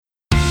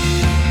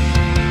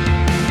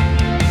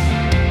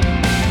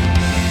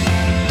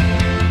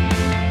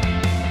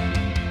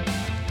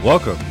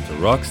Welcome to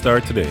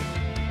Rockstar Today,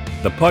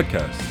 the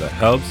podcast that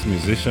helps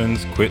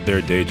musicians quit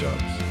their day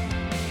jobs.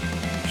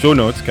 Show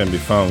notes can be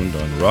found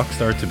on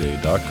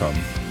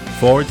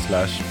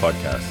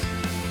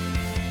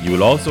rockstartoday.com/podcast. You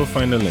will also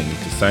find a link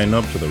to sign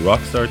up to the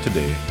Rockstar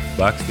Today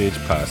Backstage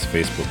Pass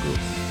Facebook group.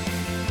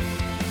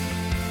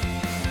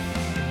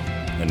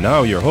 And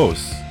now your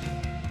host,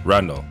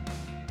 Randall.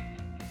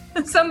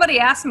 Somebody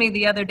asked me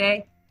the other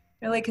day,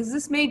 they're like, has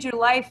this made your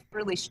life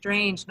really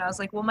strange? And I was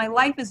like, well, my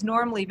life is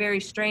normally very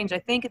strange. I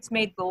think it's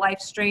made the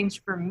life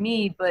strange for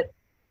me, but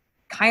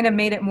kind of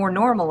made it more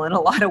normal in a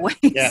lot of ways.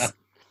 Yeah.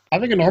 I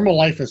think a normal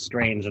life is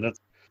strange, and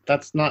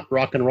that's not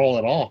rock and roll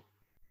at all.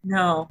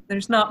 No,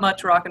 there's not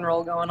much rock and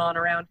roll going on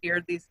around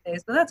here these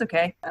days, but that's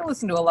okay. I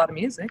listen to a lot of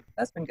music.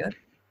 That's been good.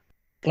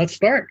 Let's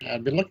start.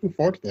 I've been looking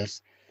forward to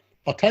this.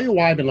 I'll tell you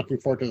why I've been looking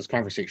forward to this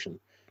conversation.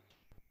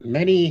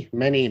 Many,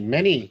 many,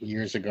 many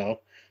years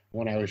ago,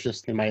 when I was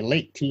just in my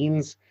late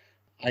teens,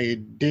 I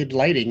did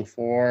lighting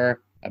for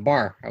a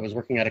bar. I was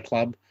working at a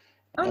club.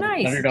 Oh,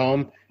 nice.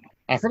 Thunderdome.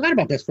 I forgot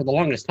about this for the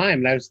longest time,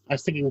 and I was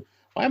thinking,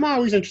 why am I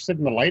always interested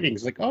in the lighting?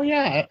 It's like, oh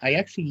yeah, I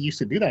actually used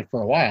to do that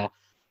for a while,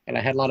 and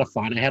I had a lot of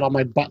fun. I had all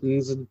my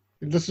buttons, and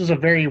this was a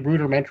very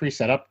rudimentary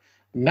setup,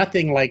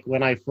 nothing like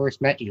when I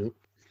first met you.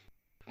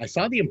 I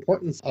saw the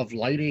importance of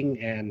lighting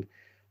and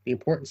the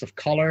importance of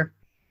color,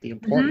 the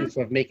importance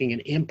of making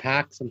an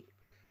impact. And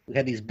we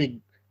had these big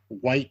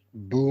white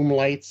boom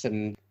lights,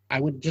 and I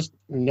would just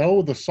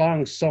know the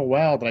song so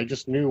well that I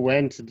just knew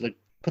when to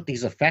put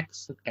these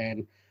effects.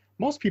 And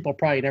most people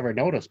probably never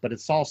notice, but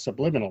it's all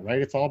subliminal,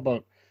 right? It's all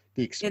about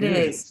the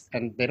experience,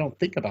 and they don't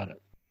think about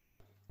it.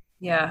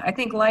 Yeah, I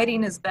think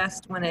lighting is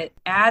best when it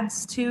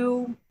adds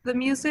to the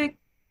music.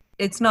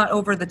 It's not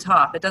over the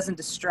top. It doesn't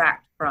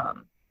distract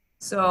from.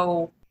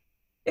 So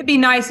it'd be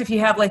nice if you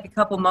have like a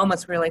couple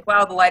moments where you're like,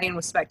 wow, the lighting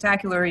was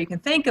spectacular. You can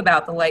think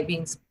about the light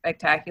being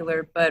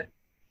spectacular, but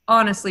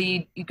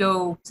honestly, you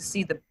go to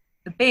see the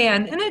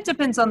band, and it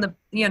depends on the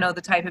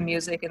type of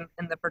music and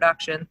the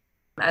production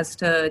as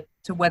to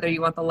whether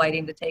you want the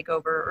lighting to take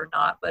over or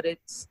not. But it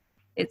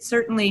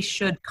certainly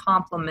should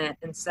complement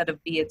instead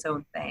of be its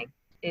own thing.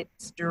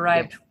 It's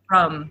derived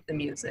from the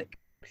music.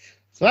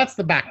 So that's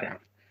the background.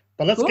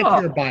 But let's get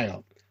to your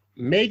bio.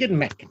 Meagan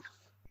Metcalf,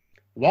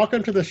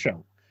 welcome to the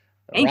show.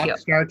 Thank you.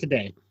 Rockstar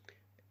Today.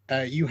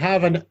 You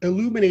have an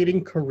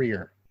illuminating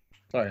career.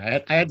 Sorry,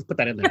 I had to put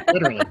that in there,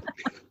 literally.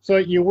 So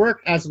you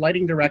work as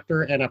lighting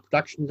director and a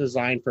production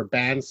design for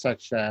bands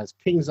such as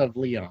Kings of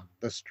Leon,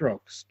 The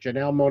Strokes,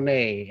 Janelle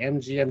Monáe,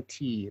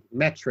 MGMT,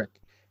 Metric,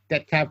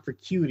 Dead Cab for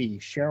Cutie,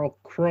 Sheryl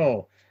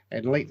Crow,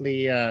 and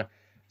lately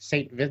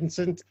St.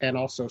 Vincent, and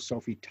also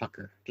Sophie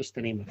Tucker, just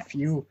to name a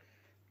few.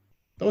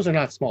 Those are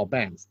not small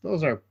bands.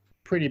 Those are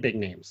pretty big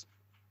names.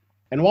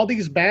 And while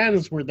these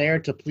bands were there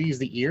to please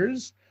the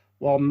ears,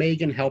 well,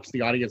 Meagan helps the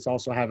audience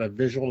also have a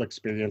visual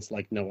experience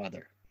like no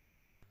other.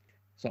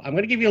 So I'm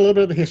going to give you a little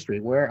bit of the history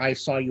where I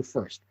saw you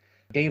first.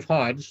 Dave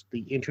Hodge,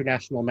 the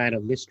international man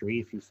of mystery,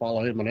 if you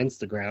follow him on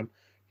Instagram,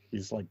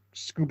 he's like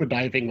scuba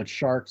diving with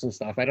sharks and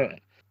stuff.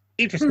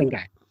 Interesting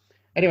guy.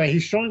 Anyway,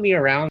 he's showing me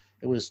around.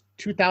 It was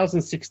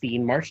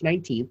 2016, March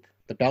 19th,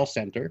 the Bell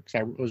Center, because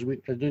I was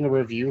doing a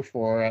review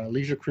for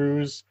Leisure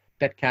Cruise,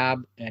 Dead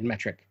Cab, and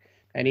Metric.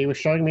 And he was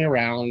showing me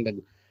around,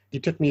 and he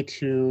took me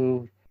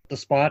to the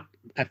spot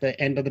at the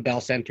end of the Bell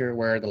Center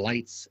where the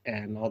lights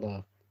and all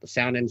the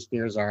sound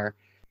engineers are.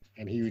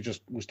 And he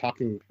just was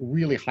talking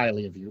really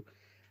highly of you.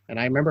 And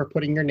I remember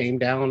putting your name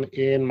down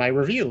in my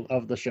review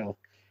of the show,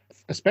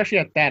 especially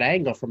at that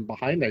angle from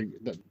behind there.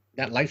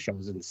 That light show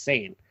was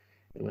insane.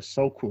 It was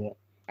so cool.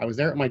 I was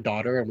there with my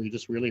daughter, and we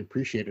just really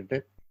appreciated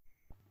it.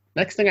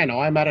 Next thing I know,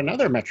 I'm at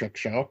another Metric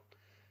show,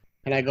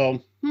 and I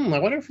go, I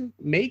wonder if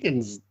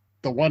Meagan's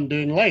the one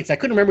doing lights. I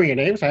couldn't remember your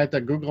name, so I had to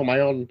Google my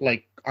own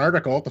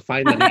article to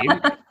find the name.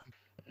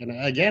 And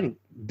again,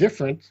 a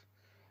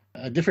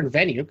different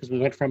venue, because we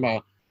went from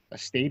a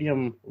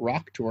stadium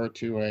rock tour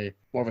to a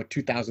more of a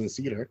 2,000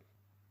 seater.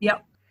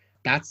 Yep.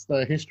 That's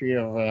the history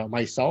of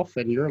myself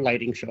and your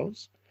lighting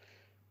shows.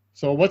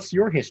 So what's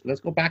your history?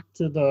 Let's go back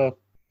to the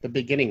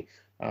beginning.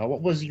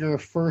 What was your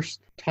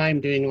first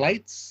time doing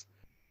lights?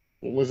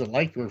 What was it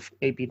like? You were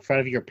maybe in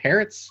front of your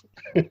parents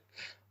or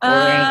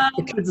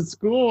the kids at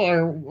school?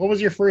 Or what was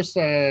your first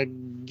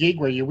gig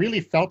where you really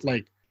felt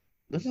like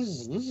this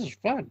is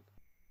fun?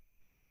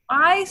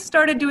 I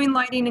started doing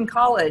lighting in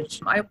college.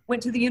 I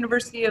went to the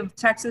University of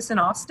Texas in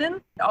Austin.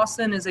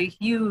 Austin is a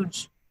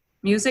huge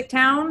music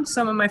town.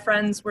 Some of my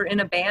friends were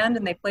in a band,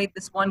 and they played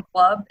this one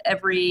club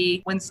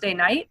every Wednesday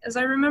night, as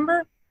I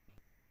remember.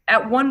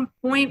 At one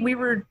point, we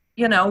were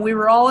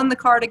all in the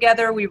car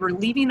together. We were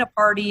leaving a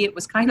party. It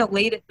was kind of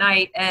late at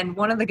night, and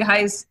one of the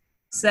guys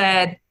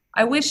said,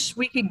 I wish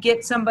we could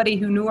get somebody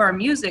who knew our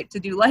music to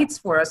do lights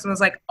for us. And I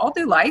was like, I'll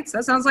do lights.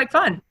 That sounds like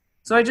fun.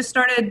 So I just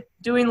started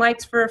doing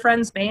lights for a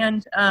friend's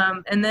band.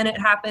 And then it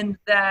happened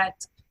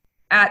that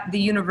at the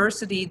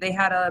university, they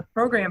had a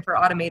program for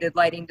automated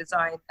lighting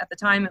design. At the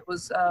time, it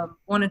was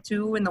 1 or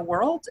 2 in the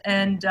world,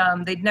 and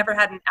they'd never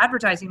had an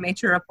advertising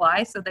major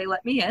apply, so they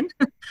let me in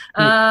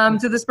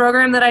to this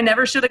program that I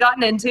never should have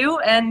gotten into.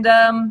 And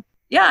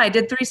yeah, I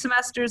did 3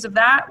 semesters of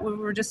that. We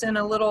were just in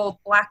a little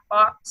black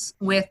box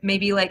with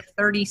maybe like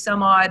 30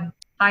 some odd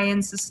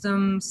high-end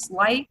systems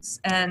lights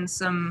and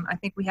some, I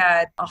think we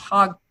had a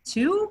Hog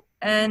 2,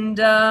 and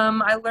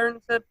I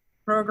learned to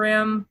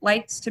program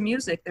lights to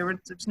music.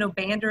 There's no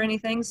band or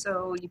anything,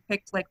 so you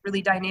picked like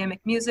really dynamic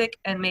music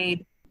and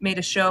made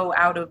a show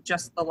out of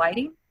just the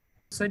lighting.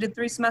 So I did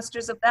 3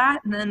 semesters of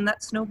that, and then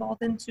that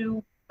snowballed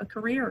into a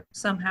career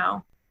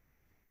somehow.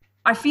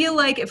 I feel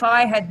like if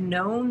I had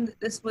known that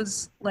this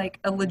was like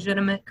a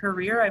legitimate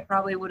career, I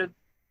probably would have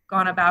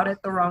gone about it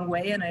the wrong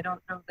way, and I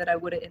don't know that I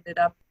would have ended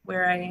up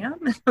where I am.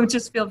 I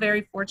just feel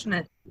very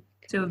fortunate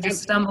to have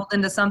just stumbled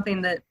into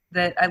something that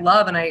I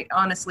love, and I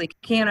honestly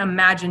can't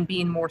imagine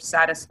being more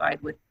satisfied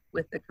with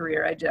the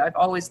career. I've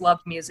always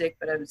loved music,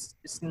 but I was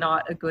just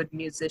not a good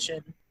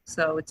musician,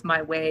 so it's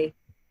my way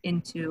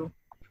into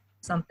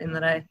something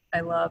that I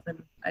love,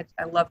 and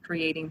I love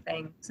creating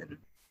things, and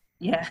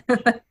yeah.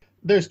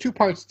 There's 2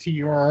 parts to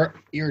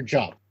your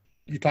job.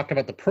 You talked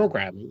about the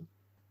programming.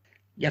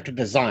 You have to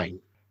design.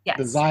 Yes.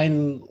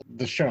 Design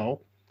the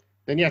show.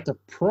 Then you have to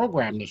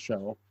program the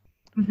show.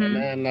 Mm-hmm.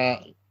 And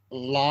then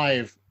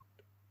live.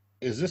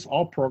 Is this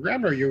all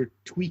programmed, or you're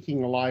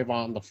tweaking live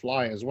on the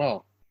fly as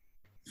well?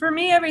 For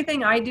me,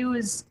 everything I do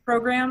is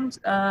programmed.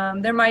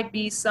 There might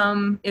be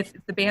some, if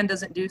the band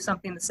doesn't do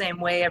something the same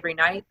way every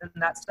night, then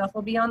that stuff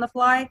will be on the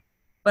fly.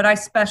 But I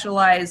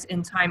specialize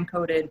in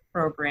time-coded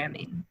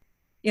programming.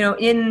 You know,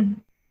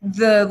 in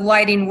the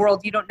lighting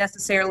world, you don't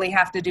necessarily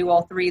have to do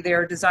all 3.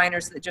 There are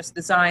designers that just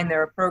design,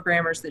 there are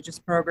programmers that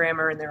just program,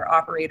 and there are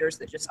operators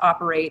that just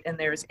operate, and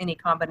there's any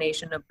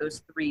combination of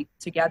those 3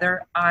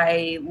 together.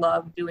 I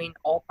love doing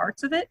all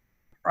parts of it,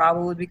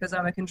 probably because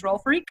I'm a control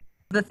freak.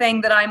 The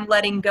thing that I'm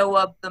letting go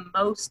of the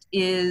most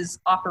is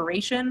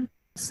operation,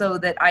 so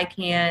that I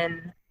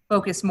can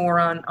focus more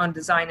on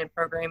design and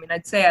programming.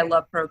 I'd say I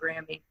love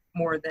programming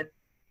more than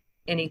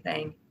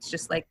anything. It's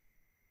just like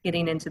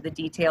getting into the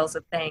details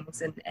of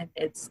things, and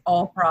it's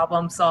all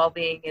problem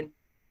solving, and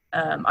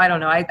I don't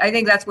know, I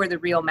think that's where the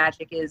real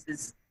magic is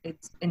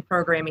it's in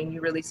programming.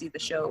 You really see the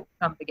show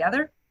come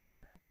together.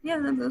 Yeah,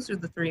 those are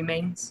the 3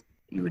 mains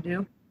you would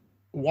do.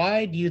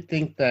 Why do you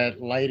think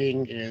that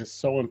lighting is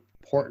so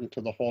important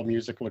to the whole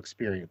musical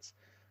experience?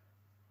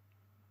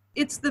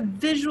 It's the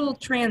visual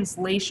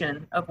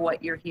translation of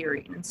what you're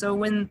hearing, and so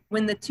when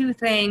the 2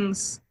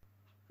 things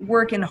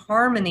work in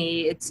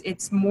harmony,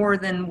 it's more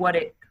than what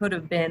it could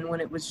have been when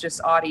it was just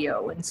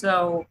audio. And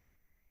so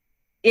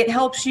it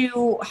helps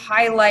you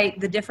highlight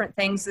the different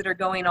things that are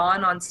going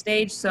on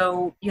stage.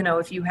 So, you know,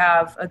 if you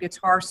have a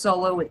guitar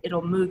solo,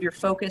 it'll move your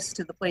focus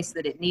to the place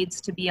that it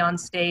needs to be on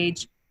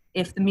stage.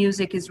 If the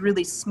music is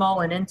really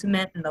small and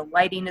intimate and the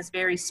lighting is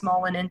very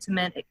small and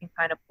intimate, it can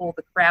kind of pull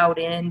the crowd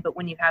in. But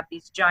when you have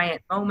these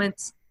giant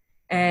moments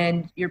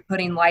and you're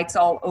putting lights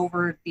all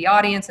over the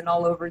audience and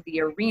all over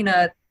the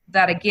arena,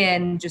 that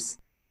again,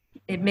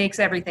 it makes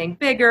everything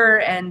bigger.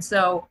 And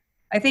so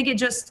I think it's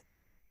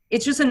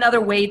just another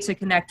way to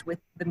connect with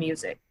the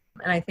music.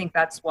 And I think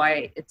that's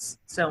why it's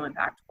so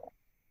impactful.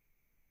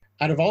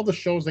 Out of all the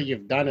shows that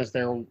you've done, is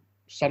there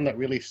some that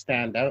really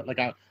stand out? Like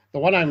the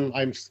one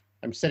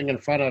I'm sitting in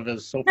front of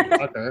is Sophie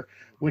Tucker,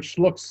 which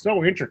looks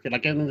so intricate.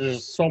 Like, and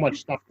there's so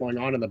much stuff going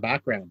on in the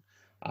background.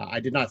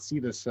 I did not see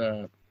this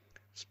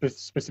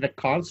specific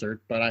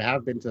concert, but I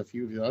have been to a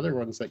few of the other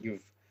ones that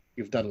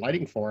you've done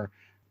lighting for.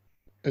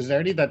 Is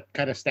there any that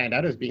kind of stand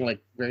out as being like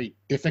very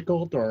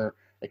difficult or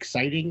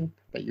exciting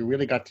that you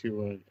really got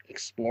to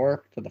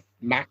explore to the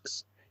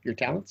max your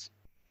talents?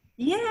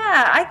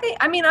 Yeah,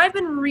 I've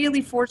been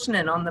really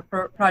fortunate on the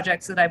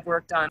projects that I've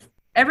worked on.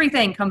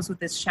 Everything comes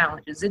with its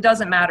challenges. It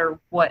doesn't matter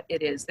what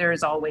it is. There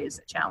is always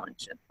a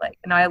challenge.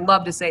 And I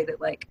love to say that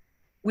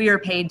we are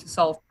paid to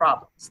solve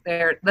problems.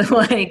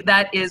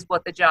 That is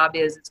what the job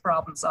is. It's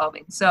problem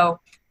solving. So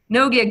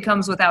no gig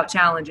comes without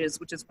challenges,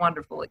 which is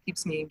wonderful. It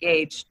keeps me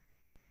engaged.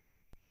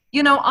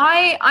 You know,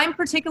 I'm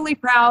particularly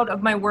proud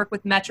of my work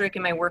with Metric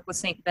and my work with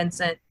St.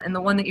 Vincent, and the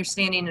one that you're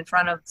standing in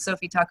front of,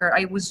 Sophie Tucker.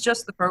 I was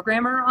just the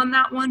programmer on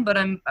that one, but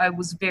I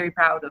was very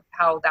proud of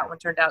how that one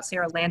turned out.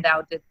 Sarah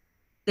Landau did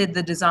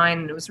the design,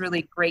 and it was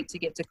really great to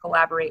get to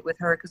collaborate with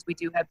her because we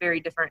do have very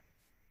different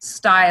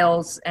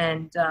styles,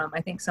 and I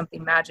think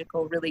something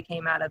magical really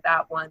came out of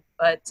that one.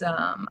 But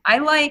I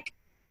like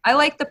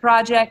the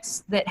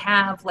projects that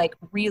have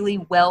really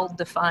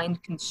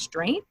well-defined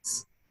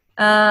constraints.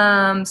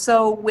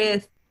 So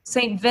with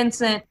St.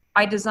 Vincent,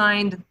 I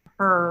designed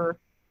her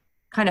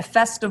kind of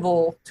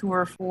festival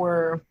tour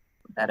for,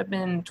 that have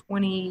been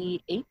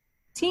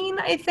 2018,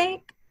 I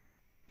think.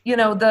 You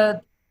know,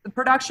 the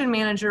production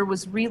manager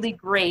was really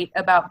great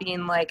about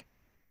being like,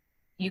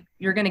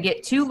 you're going to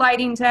get 2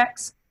 lighting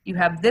techs, you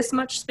have this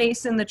much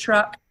space in the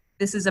truck,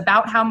 this is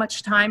about how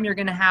much time you're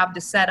going to have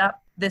to set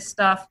up this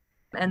stuff,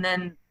 and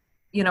then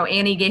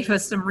Annie gave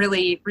us some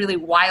really, really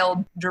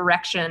wild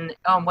direction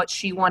on what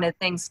she wanted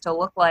things to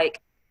look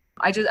like.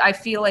 I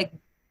feel like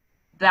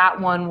that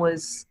one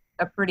was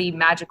a pretty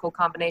magical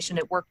combination.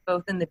 It worked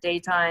both in the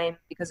daytime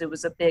because it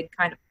was a big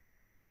kind of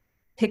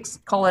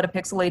call it a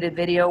pixelated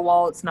video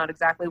wall. It's not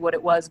exactly what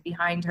it was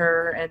behind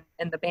her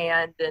and the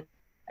band, and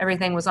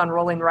everything was on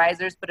rolling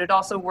risers, but it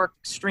also worked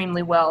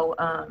extremely well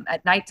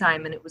at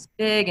nighttime, and it was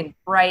big and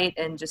bright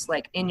and just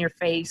like in your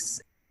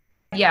face.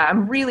 Yeah,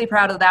 I'm really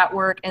proud of that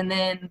work. And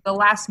then the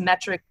last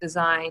metric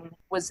design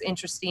was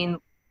interesting.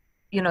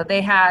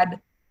 They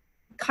had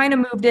kind of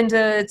moved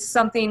into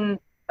something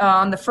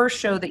on the first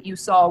show that you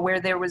saw where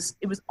it was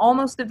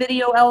almost a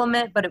video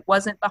element, but it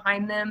wasn't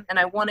behind them. And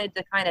I wanted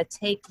to kind of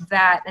take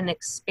that and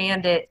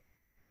expand it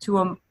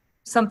to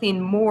something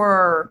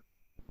more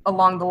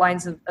along the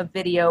lines of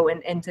video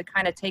and to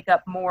kind of take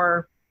up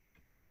more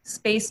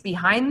space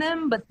behind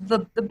them. But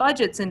the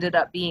budgets ended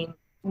up being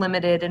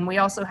limited, and we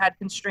also had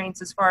constraints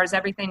as far as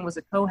everything was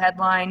a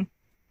co-headline.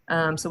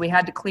 So we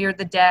had to clear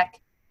the deck.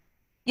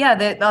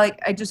 Yeah,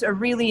 I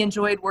really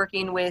enjoyed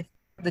working with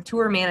the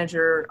tour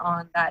manager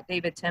on that,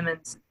 David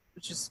Timmons,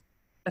 which is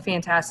a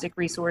fantastic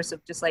resource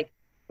of just like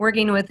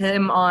working with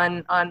him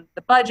on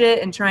the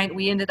budget and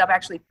we ended up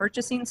actually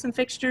purchasing some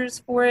fixtures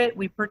for it.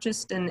 We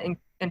purchased and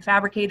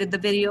fabricated the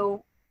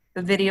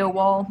video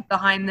wall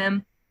behind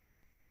them.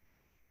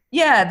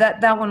 Yeah,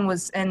 that one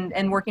was,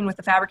 and working with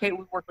the fabricator,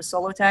 we worked with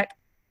Solotech.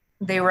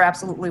 They were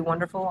absolutely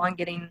wonderful on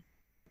getting,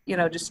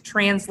 just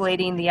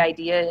translating the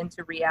idea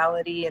into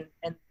reality.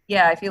 And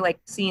yeah, I feel like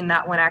seeing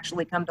that one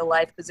actually come to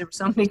life, because there were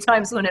so many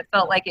times when it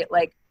felt like it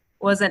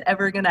wasn't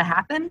ever going to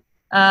happen.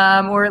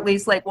 Or at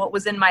least like what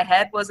was in my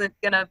head wasn't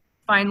going to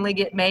finally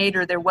get made,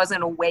 or there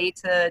wasn't a way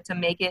to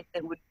make it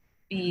that would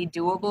be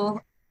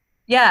doable.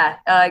 Yeah,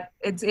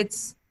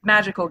 it's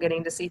magical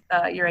getting to see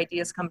your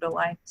ideas come to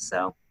life.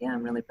 So yeah,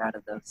 I'm really proud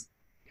of those.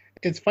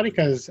 It's funny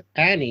because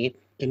Annie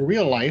in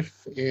real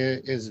life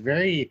is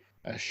very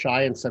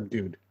shy and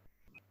subdued.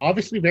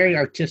 Obviously very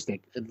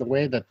artistic in the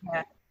way that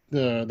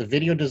the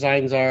video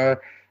designs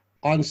are.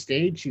 On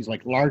stage, she's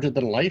like larger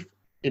than life.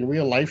 In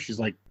real life, she's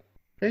like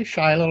very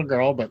shy little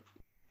girl, but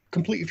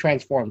completely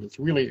transformed. It's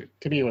really,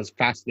 to me, it was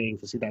fascinating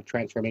to see that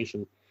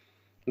transformation.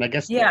 And I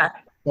guess the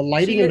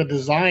lighting and the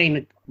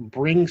design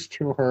brings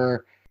to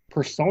her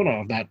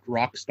persona of that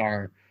rock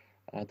star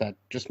that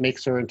just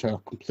makes her into a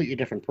completely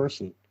different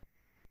person.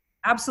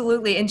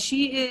 Absolutely. And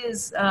she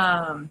is,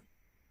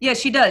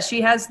 she does.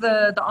 She has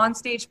the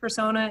onstage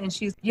persona, and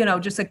she's,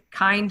 just a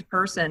kind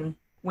person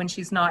when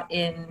she's not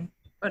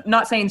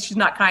saying she's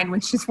not kind when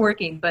she's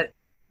working, but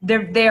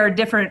they are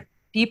different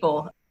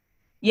people.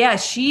 Yeah,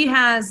 she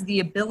has the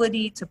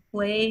ability to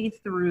play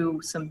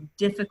through some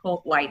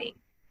difficult lighting.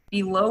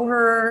 Below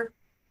her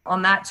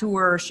on that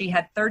tour, she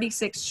had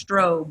 36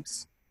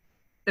 strobes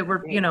that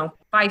were,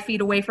 5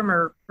 feet away from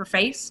her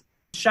face,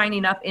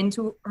 shining up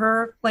into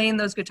her, playing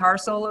those guitar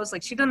solos.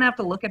 Like, she doesn't have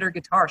to look at her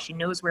guitar. She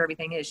knows where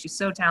everything is. She's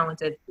so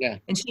talented. Yeah.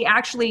 And she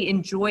actually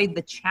enjoyed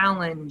the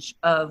challenge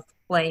of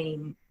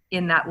playing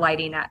in that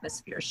lighting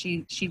atmosphere.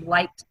 She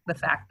liked the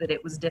fact that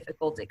it was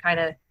difficult. It kind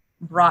of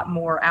brought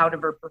more out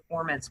of her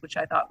performance, which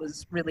I thought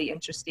was really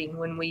interesting.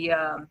 When we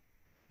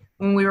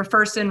were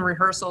first in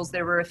rehearsals,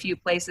 there were a few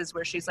places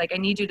where she's like, I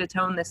need you to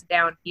tone this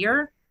down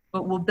here,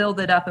 but we'll build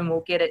it up and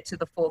we'll get it to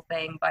the full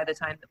thing by the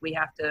time that we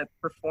have to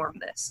perform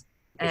this.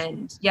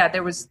 And yeah,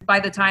 by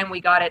the time we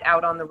got it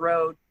out on the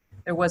road,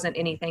 there wasn't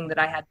anything that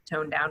I had to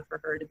tone down for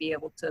her to be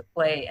able to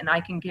play. And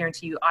I can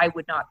guarantee you, I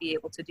would not be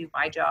able to do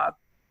my job.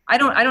 I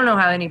don't know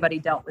how anybody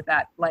dealt with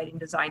that lighting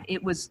design.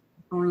 It was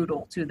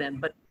brutal to them,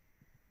 but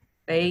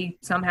they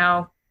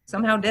somehow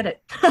did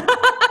it.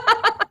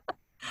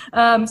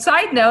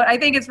 Side note, I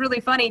think it's really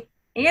funny.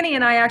 Annie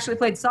and I actually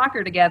played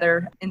soccer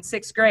together in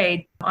 6th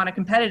grade on a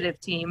competitive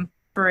team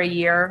for a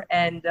year.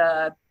 And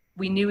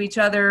we knew each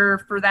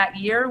other for that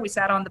year. We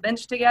sat on the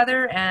bench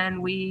together,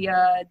 and we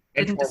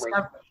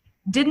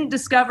didn't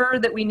discover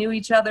that we knew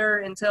each other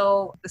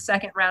until the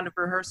second round of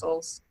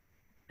rehearsals.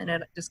 And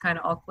it just kind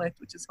of all clicked,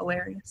 which is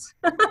hilarious.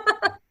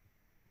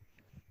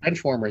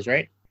 Benchwarmers,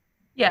 right?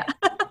 Yeah.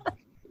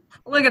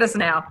 Look at us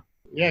now.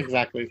 Yeah,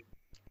 exactly.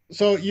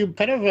 So you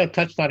kind of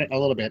touched on it a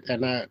little bit.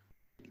 And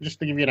just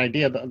to give you an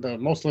idea, the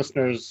most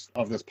listeners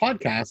of this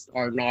podcast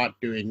are not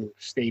doing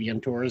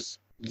stadium tours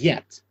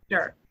yet.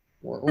 Sure.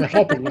 We're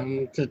helping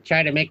them to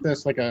try to make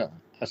this like a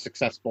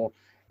successful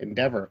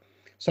endeavor.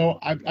 So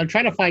I'm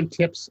trying to find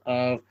tips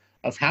of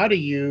how to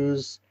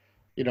use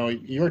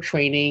your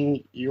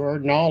training, your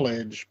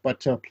knowledge, but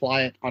to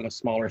apply it on a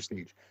smaller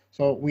stage.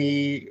 So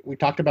we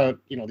talked about,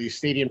 these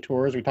stadium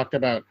tours. We talked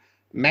about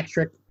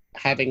metric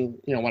having,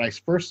 when I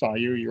first saw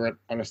you, you were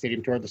on a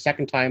stadium tour. The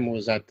second time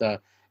was at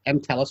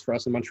MTELUS for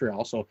us in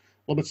Montreal. So a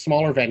little bit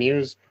smaller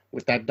venues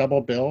with that double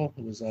bill.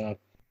 It was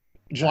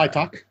July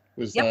Talk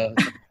was the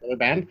other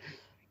band.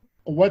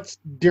 What's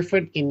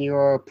different in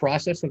your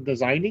process of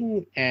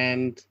designing?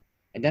 And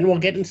then we'll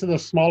get into the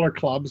smaller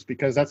clubs,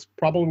 because that's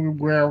probably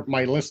where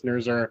my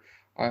listeners are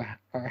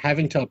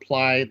having to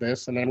apply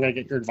this, and I'm going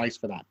to get your advice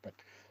for that. But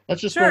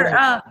let's just sure. go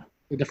over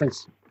the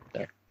difference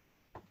there.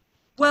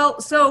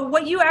 Well, so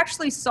what you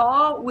actually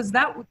saw was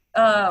that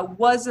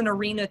was an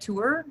arena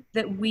tour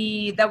that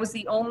was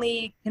the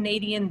only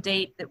Canadian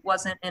date that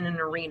wasn't in an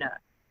arena.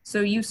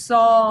 So you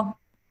saw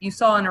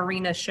an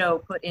arena show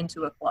put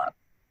into a club.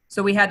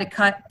 So we had to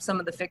cut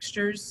some of the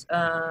fixtures.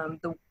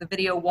 The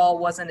video wall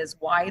wasn't as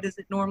wide as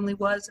it normally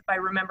was, if I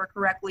remember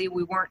correctly.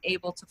 We weren't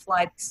able to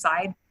fly the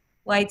side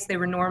lights. They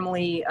were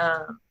normally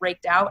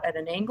raked out at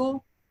an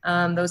angle.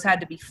 Those had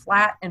to be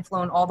flat and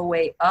flown all the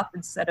way up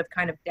instead of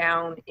kind of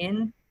down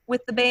in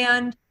with the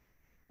band.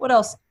 What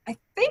else? I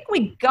think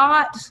we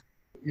got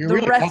You're the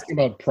really rest. talking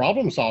about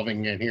problem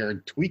solving in here,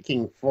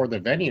 tweaking for the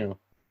venue.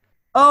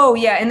 Oh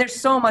yeah, and there's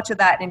so much of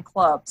that in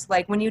clubs.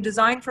 Like when you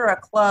design for a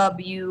club,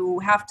 you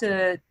have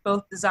to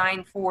both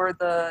design for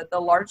the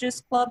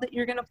largest club that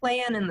you're going to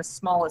play in and the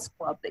smallest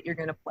club that you're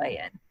going to play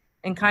in,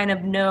 and kind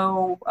of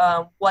know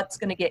what's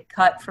going to get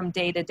cut from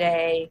day to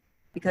day,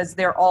 because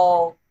they're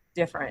all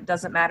different. It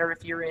doesn't matter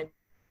if you're in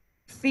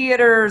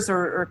theaters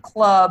or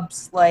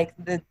clubs, like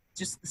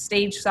just the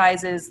stage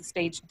sizes, the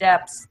stage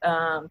depths,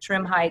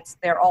 trim heights,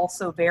 they're all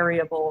so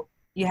variable.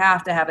 You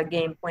have to have a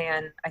game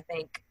plan, I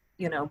think,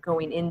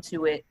 going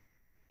into it.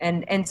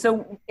 And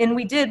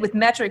we did with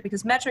Metric,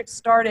 because Metric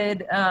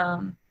started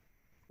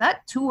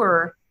that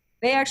tour.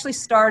 They actually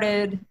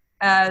started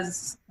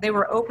as they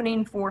were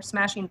opening for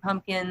Smashing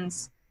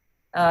Pumpkins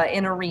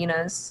in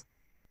arenas,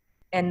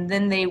 and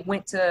then they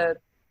went to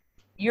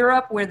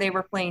Europe where they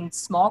were playing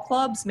small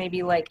clubs,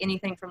 maybe like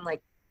anything from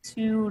like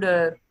 2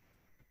 to,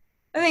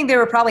 I think they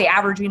were probably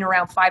averaging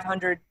around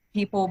 500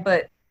 people,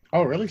 but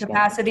Oh, really small.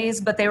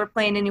 capacities, but they were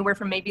playing anywhere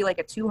from maybe like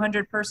a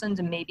 200 person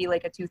to maybe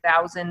like a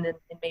 2,000 in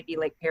maybe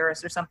like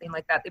Paris or something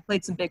like that. They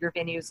played some bigger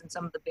venues in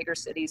some of the bigger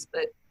cities,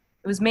 but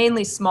it was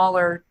mainly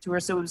smaller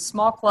tours. So it was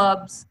small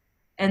clubs.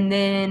 And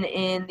then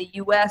in the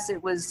US,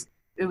 it was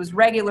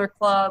regular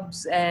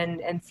clubs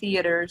and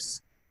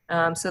theaters.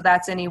 So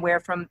that's anywhere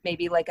from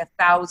maybe like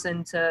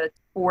 1,000 to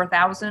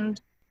 4,000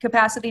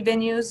 capacity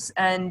venues,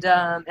 and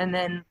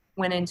then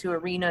went into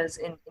arenas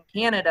in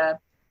Canada.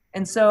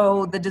 And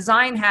so the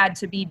design had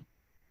to be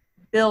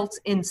built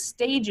in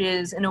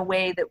stages in a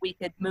way that we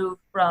could move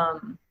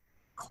from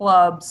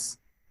clubs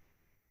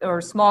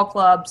or small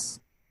clubs,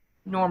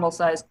 normal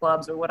size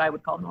clubs, or what I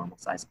would call normal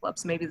size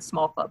clubs. Maybe the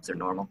small clubs are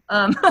normal.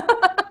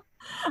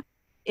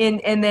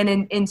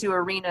 Into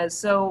arenas.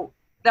 So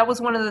that was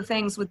one of the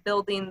things with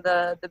building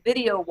the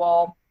video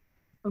wall.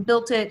 We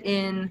built it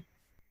in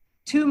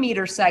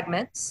 2-meter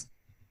segments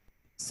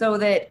so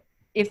that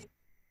if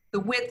the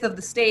width of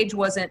the stage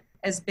wasn't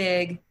as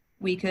big,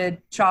 we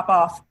could chop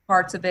off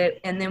parts of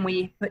it, and then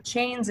we put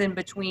chains in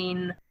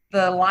between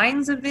the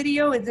lines of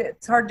video.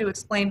 It's hard to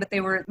explain, but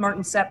they were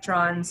Martin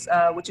Septrons,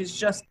 which is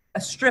just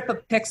a strip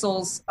of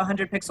pixels,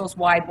 100 pixels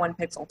wide, 1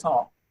 pixel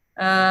tall.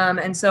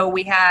 And so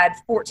we had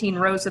 14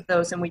 rows of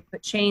those, and we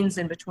put chains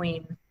in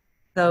between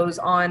those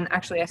on.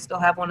 Actually, I still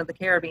have one of the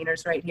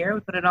carabiners right here. We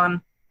put it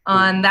on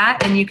that,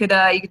 and you could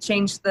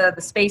change the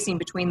spacing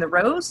between the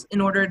rows in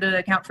order to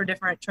account for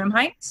different trim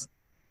heights.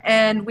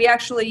 And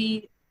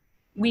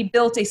we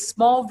built a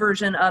small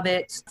version of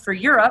it for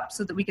Europe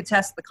so that we could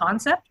test the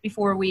concept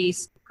before we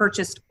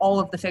purchased all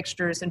of the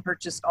fixtures and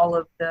purchased all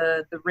of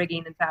the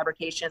rigging and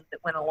fabrication that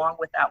went along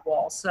with that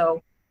wall.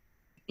 So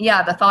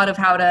yeah, the thought of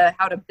how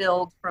to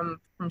build from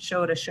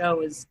show to show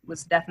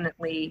was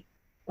definitely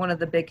one of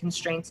the big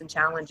constraints and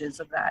challenges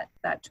of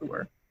that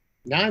tour.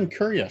 Now I'm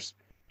curious.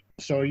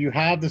 So you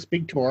have this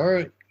big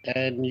tour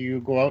and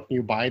you go out and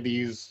you buy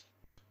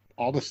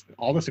all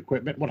this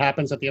equipment. What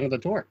happens at the end of the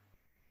tour?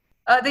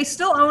 They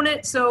still own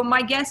it, so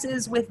my guess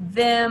is with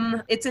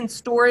them, it's in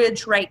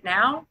storage right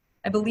now.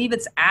 I believe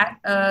it's at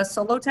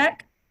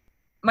Solotech.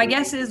 My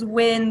guess is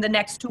when the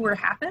next tour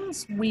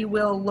happens, we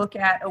will look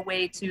at a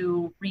way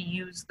to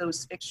reuse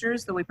those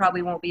fixtures, though we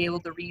probably won't be able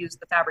to reuse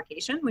the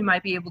fabrication. We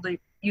might be able to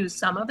use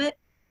some of it.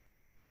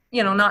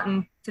 Not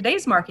in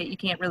today's market, you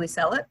can't really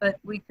sell it, but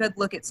we could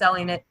look at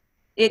selling it.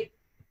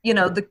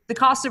 The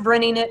cost of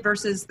renting it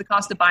versus the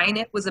cost of buying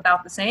it was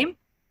about the same.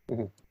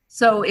 Mm-hmm.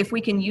 So if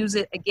we can use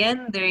it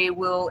again, they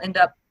will end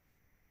up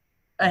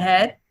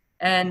ahead.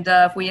 And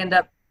if we end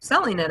up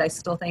selling it, I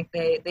still think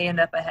they end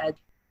up ahead.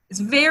 It's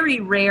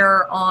very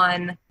rare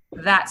on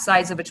that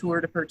size of a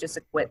tour to purchase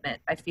equipment,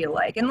 I feel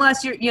like.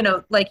 Unless you're,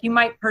 you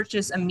might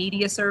purchase a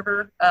media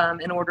server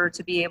in order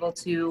to be able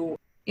to,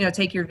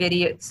 take your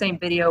same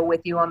video with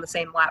you on the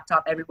same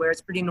laptop everywhere.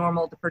 It's pretty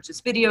normal to purchase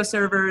video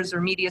servers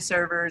or media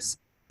servers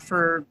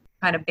for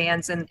kind of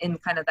bands in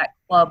kind of that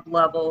club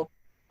level.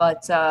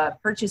 But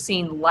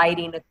purchasing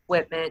lighting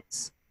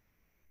equipment,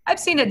 I've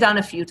seen it done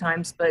a few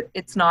times, but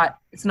it's not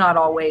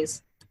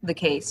always the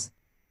case.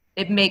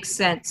 It makes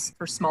sense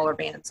for smaller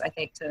bands, I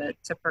think,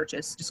 to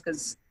purchase, just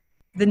because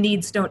the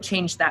needs don't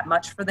change that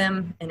much for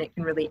them, and it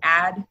can really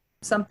add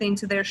something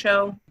to their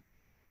show.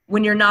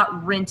 When you're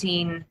not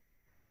renting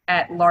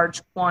at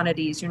large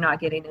quantities, you're not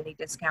getting any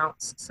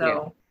discounts.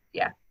 So,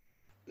 yeah.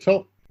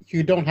 So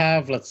you don't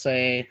have, let's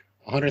say,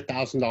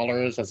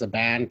 $100,000 as a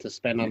band to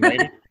spend on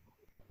lighting?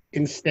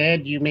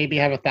 Instead, you maybe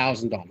have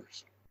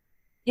 $1,000.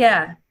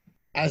 Yeah.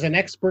 As an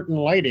expert in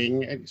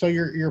lighting, so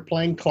you're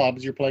playing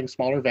clubs, you're playing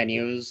smaller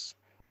venues.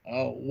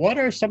 What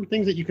are some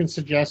things that you can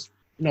suggest?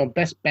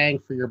 Best bang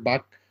for your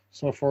buck.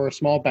 So for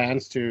small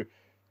bands to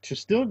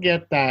still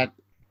get that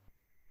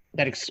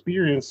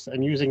experience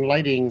and using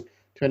lighting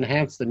to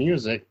enhance the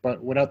music,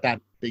 but without that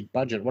big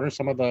budget. What are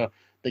some of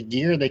the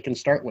gear they can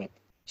start with?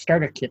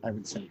 Starter kit, I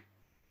would say.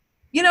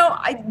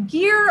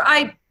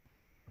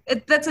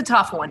 That's a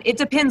tough one. It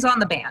depends on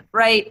the band,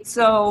 right?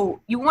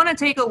 So you want to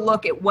take a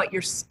look at what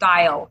your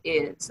style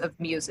is of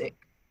music.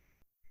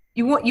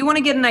 You want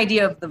to get an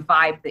idea of the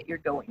vibe that you're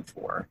going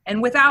for.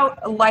 And without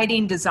a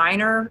lighting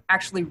designer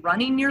actually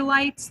running your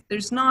lights,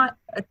 there's not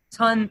a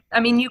ton. I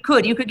mean, you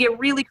could get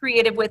really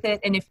creative with it.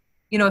 And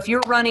if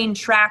you're running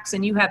tracks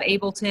and you have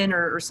Ableton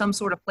or some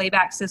sort of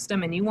playback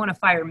system and you want to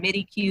fire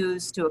MIDI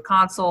cues to a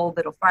console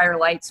that'll fire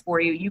lights for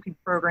you, you can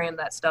program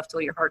that stuff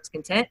till your heart's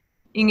content.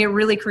 You can get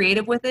really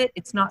creative with it.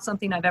 It's not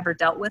something I've ever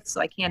dealt with, so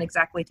I can't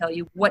exactly tell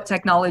you what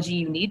technology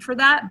you need for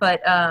that,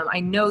 but I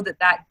know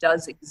that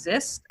does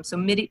exist. So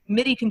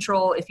MIDI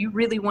control, if you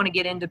really want to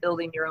get into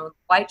building your own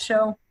light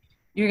show,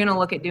 you're going to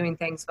look at doing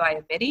things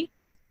via MIDI.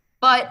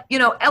 But,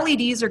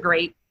 LEDs are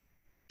great.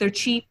 They're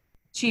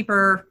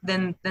cheaper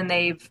than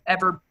they've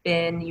ever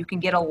been. You can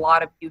get a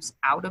lot of use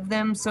out of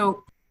them.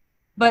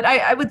 But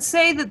I would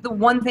say that the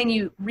one thing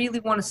you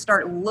really want to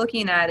start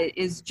looking at it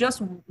is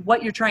just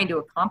what you're trying to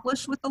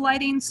accomplish with the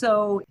lighting.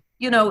 So,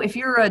 if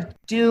you're a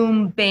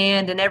doom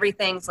band and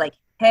everything's like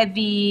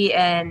heavy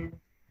and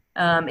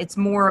it's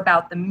more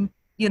about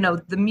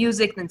the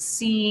music than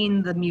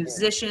seeing the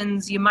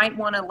musicians, you might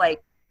want to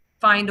like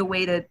find a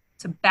way to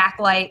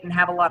backlight and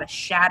have a lot of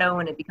shadow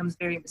and it becomes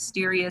very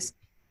mysterious.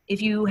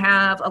 If you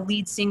have a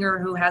lead singer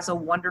who has a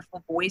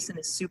wonderful voice and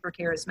is super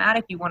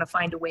charismatic, you want to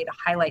find a way to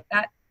highlight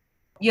that.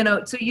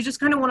 So you just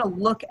kind of want to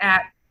look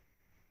at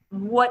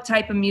what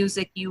type of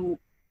music you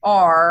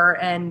are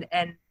and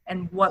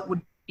what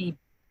would be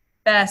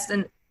best.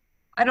 And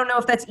I don't know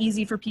if that's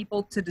easy for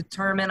people to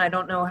determine. I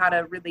don't know how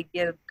to really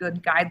give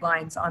good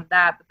guidelines on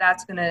that, but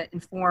that's going to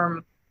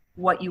inform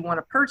what you want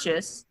to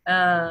purchase.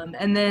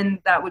 And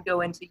then that would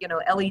go into,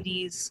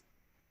 LEDs.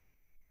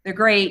 They're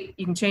great.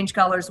 You can change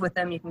colors with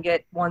them. You can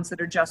get ones that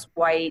are just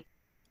white.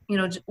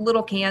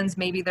 Little cans,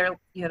 maybe they're,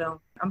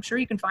 I'm sure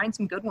you can find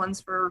some good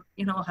ones for,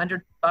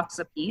 $100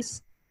 a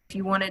piece. If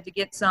you wanted to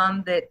get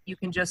some that you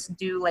can just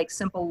do like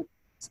simple,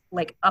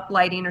 like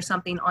uplighting or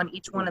something on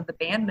each one of the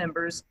band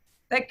members,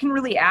 that can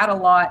really add a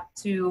lot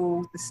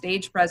to the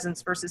stage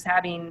presence versus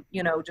having,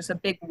 just a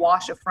big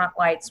wash of front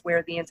lights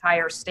where the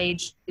entire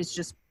stage is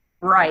just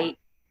bright.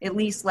 At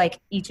least like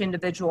each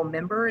individual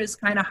member is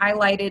kind of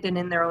highlighted and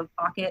in their own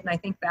pocket. And I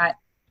think that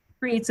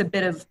creates a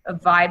bit of a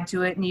vibe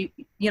to it. And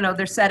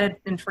they're set it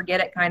and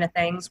forget it kind of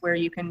things where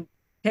you can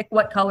pick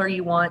what color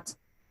you want,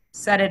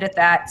 set it at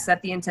that,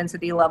 set the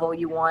intensity level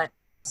you want,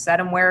 set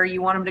them where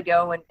you want them to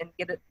go and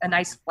get a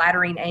nice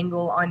flattering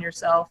angle on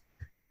yourself.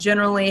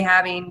 Generally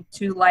having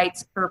 2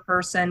 lights per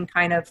person,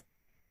 kind of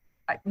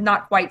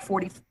not quite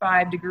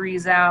 45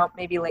 degrees out,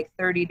 maybe like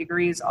 30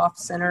 degrees off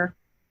center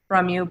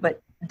from you,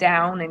 but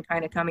down and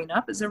kind of coming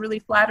up is a really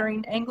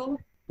flattering angle.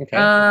 Okay.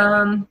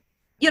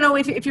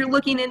 If you're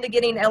looking into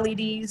getting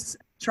LEDs,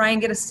 try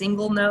and get a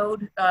single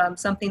node,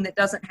 something that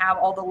doesn't have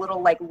all the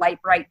little like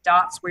light bright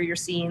dots where you're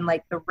seeing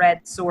like the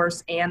red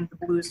source and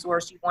the blue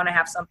source. You want to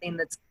have something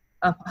that's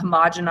a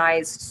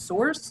homogenized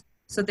source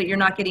so that you're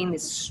not getting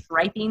this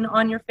striping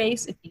on your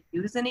face if you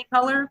use any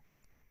color.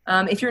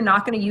 If you're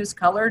not going to use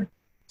color,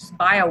 just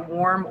buy a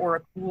warm or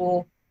a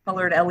cool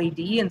colored LED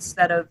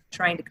instead of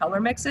trying to color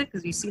mix it,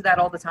 because you see that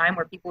all the time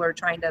where people are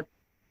trying to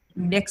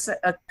mix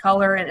a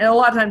color, and a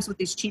lot of times with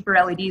these cheaper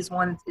LEDs,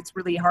 it's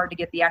really hard to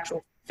get the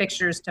actual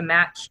fixtures to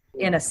match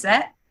in a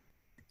set.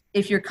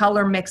 If you're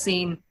color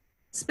mixing,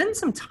 spend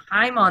some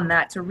time on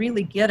that to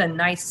really get a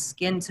nice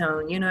skin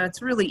tone.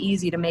 It's really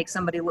easy to make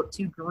somebody look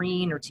too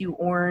green or too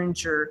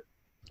orange or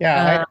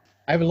I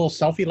have a little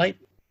selfie light.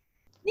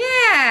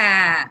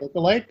 Yeah. The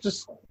light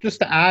just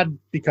to add,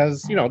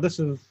 because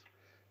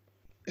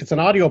it's an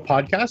audio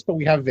podcast, but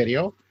we have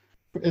video.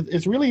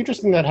 It's really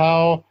interesting that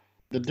how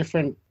the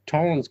different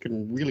tones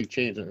can really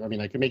change it. I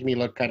mean, it can make me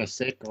look kind of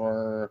sick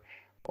or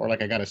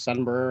like I got a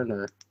sunburn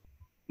or.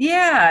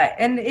 Yeah,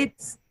 and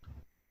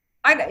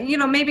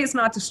maybe it's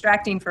not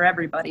distracting for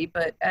everybody,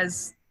 but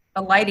as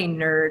a lighting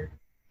nerd,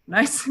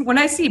 when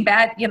I see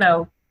bad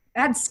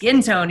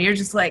skin tone, you're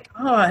just like,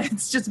 oh,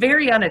 it's just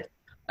very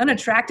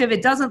unattractive.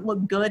 It doesn't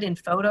look good in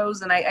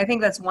photos, and I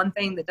think that's one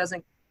thing that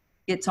doesn't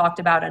get talked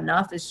about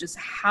enough is just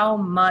how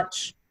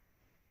much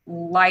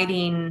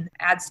lighting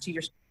adds to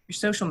your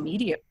social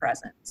media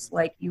presence.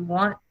 Like, you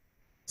want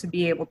to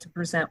be able to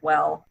present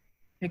well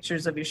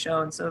pictures of your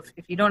show, and so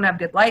if you don't have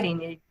good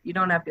lighting, you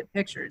don't have good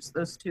pictures.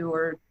 Those two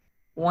are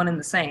one and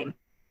the same.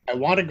 I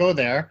want to go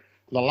there.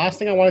 The last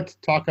thing I wanted to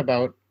talk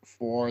about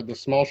for the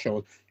small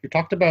shows, you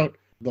talked about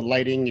the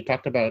lighting, you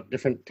talked about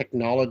different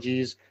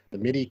technologies, the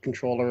MIDI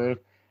controller.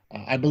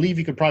 I believe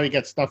you could probably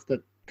get stuff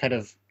that kind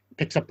of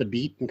picks up the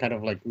beat and kind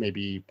of like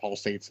maybe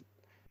pulsates.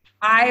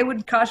 I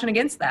would caution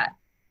against that.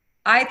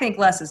 I think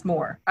less is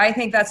more. I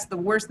think that's the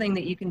worst thing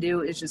that you can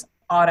do is just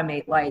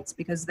automate lights,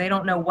 because they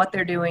don't know what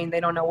they're doing. They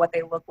don't know what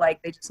they look like.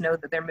 They just know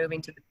that they're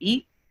moving to the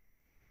beat.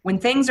 When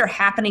things are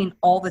happening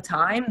all the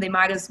time, they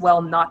might as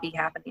well not be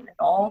happening at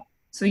all.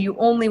 So you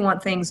only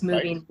want things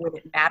moving when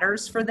it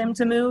matters for them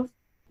to move.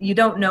 You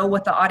don't know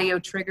what the audio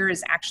trigger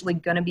is actually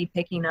going to be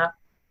picking up.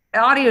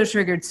 Audio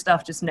triggered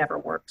stuff just never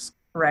works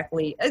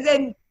correctly. And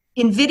then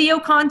in video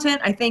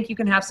content, I think you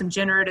can have some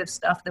generative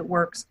stuff that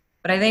works.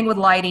 But I think with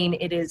lighting,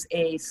 it is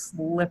a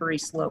slippery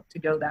slope to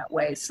go that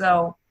way.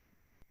 So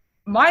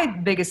my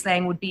biggest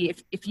thing would be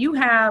if you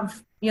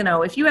have,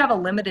 if you have a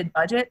limited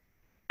budget,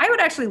 I would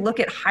actually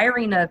look at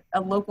hiring a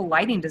local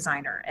lighting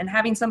designer and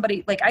having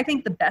somebody, like, I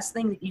think the best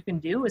thing that you can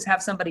do is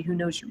have somebody who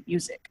knows your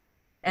music,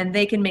 and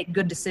they can make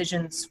good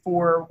decisions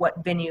for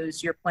what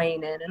venues you're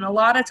playing in. And a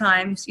lot of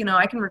times,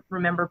 I can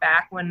remember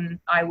back when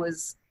I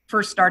was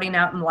first starting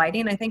out in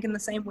lighting, I think in the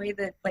same way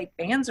that like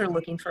bands are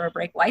looking for a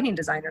break, lighting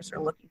designers are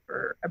looking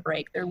for a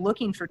break. They're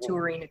looking for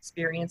touring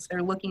experience.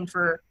 They're looking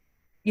for,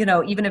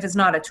 even if it's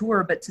not a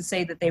tour, but to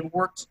say that they've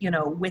worked,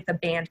 with a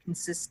band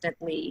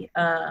consistently.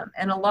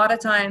 And a lot of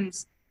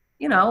times,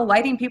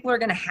 lighting people are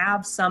going to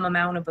have some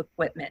amount of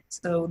equipment.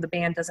 So the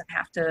band doesn't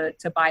have to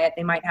buy it.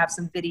 They might have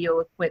some video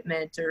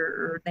equipment,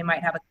 or they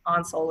might have a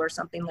console or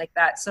something like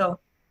that.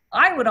 So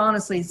I would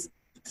honestly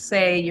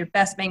say your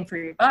best bang for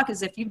your buck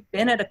is if you've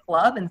been at a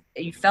club and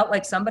you felt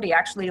like somebody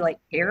actually like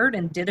cared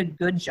and did a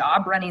good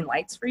job running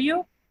lights for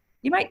you,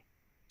 you might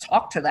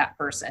talk to that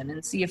person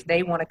and see if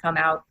they want to come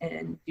out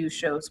and do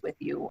shows with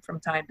you from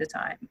time to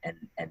time. And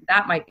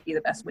that might be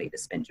the best way to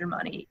spend your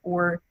money.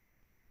 Or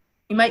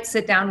you might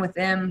sit down with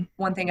them.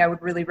 One thing I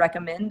would really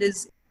recommend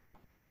is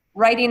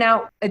writing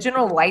out a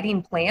general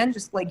lighting plan,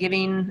 just like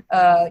giving,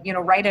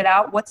 write it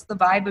out. What's the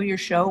vibe of your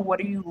show? What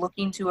are you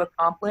looking to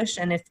accomplish?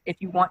 And if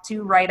you want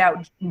to write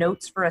out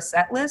notes for a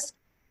set list,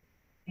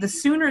 the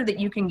sooner that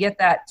you can get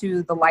that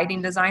to the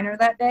lighting designer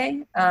that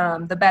day,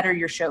 the better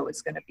your show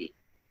is going to be.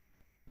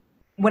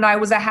 When I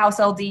was a house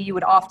LD, you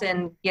would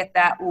often get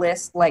that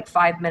list like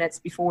 5 minutes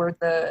before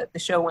the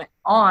show went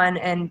on,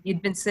 and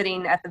you'd been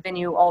sitting at the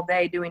venue all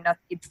day doing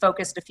nothing. You'd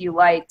focused a few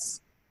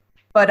lights,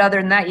 but other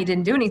than that, you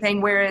didn't do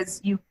anything,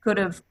 whereas you could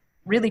have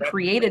really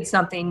created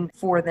something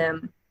for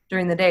them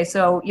during the day.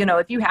 So,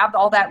 if you have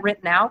all that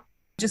written out,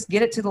 just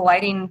get it to the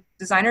lighting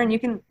designer. And you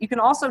can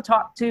also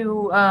talk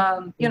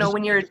to,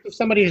 when you're... If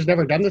somebody who's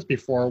never done this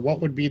before,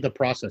 what would be the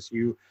process?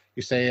 You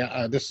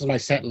say, this is my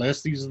set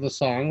list, these are the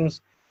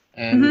songs,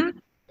 and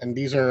and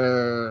these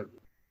are...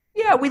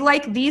 Yeah, we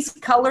like these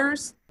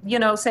colors.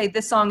 Say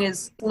this song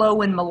is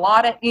slow and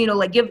melodic,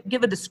 like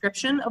give a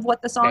description of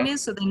what the song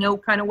is so they know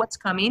kind of what's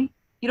coming.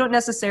 You don't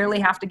necessarily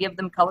have to give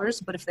them colors,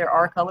 but if there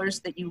are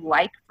colors that you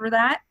like for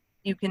that,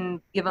 you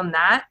can give them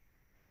that.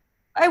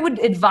 I would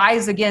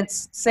advise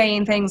against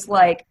saying things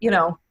like,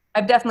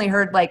 I've definitely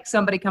heard like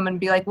somebody come and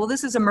be like, well,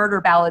 this is a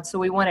murder ballad, so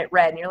we want it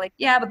red. And you're like,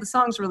 yeah, but the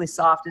song's really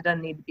soft. It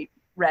doesn't need to be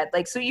red.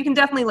 Like, so you can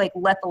definitely like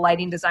let the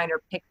lighting designer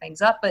pick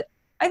things up. But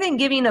I think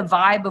giving a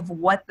vibe of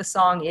what the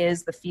song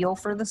is, the feel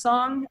for the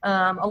song,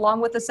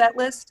 along with the set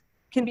list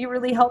can be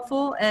really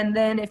helpful. And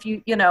then if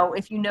you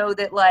know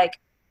that like,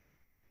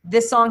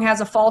 this song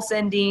has a false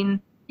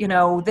ending,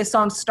 this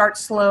song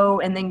starts slow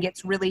and then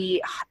gets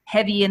really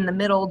heavy in the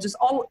middle, just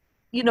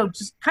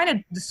kind of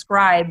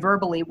describe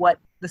verbally what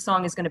the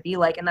song is going to be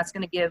like. And that's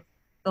going to give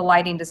the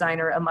lighting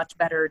designer a much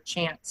better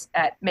chance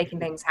at making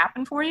things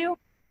happen for you.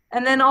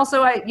 And then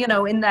also,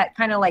 in that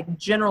kind of like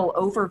general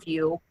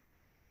overview,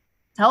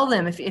 tell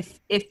them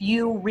if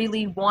you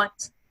really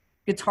want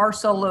guitar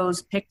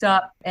solos picked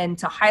up and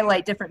to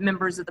highlight different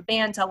members of the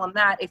band, tell them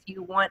that. If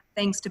you want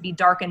things to be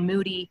dark and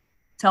moody,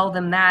 tell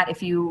them that.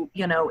 If you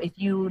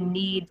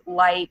need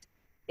light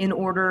in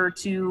order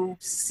to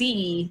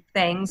see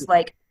things,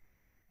 like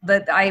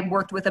that, I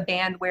worked with a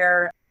band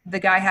where the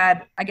guy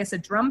had, I guess, a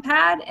drum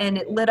pad, and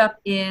it lit up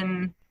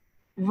in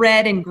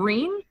red and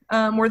green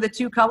were the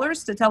two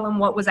colors to tell him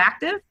what was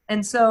active.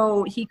 And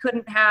so he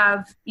couldn't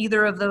have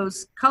either of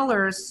those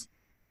colors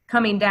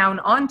coming down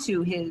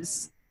onto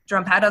his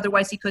drum pad.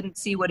 Otherwise he couldn't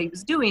see what he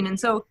was doing. And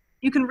so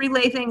you can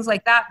relay things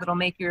like that that'll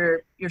make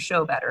your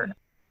show better.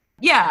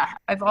 Yeah,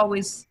 I've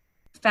always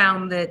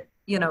found that,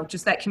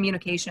 just that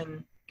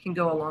communication can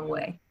go a long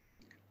way.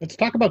 Let's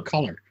talk about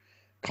color.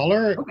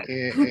 Color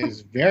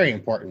is very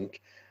important.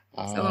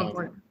 So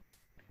important.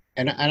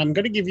 And I'm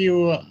going to give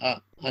you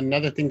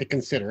another thing to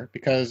consider,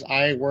 because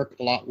I work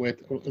a lot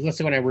with, let's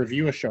say when I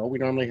review a show, we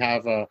normally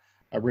have a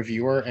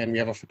reviewer and we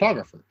have a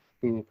photographer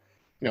who,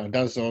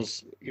 does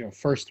those,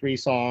 first 3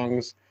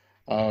 songs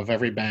of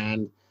every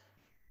band.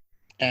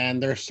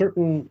 And there are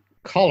certain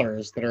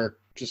colors that are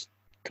just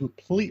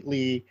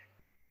completely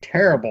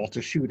terrible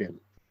to shoot in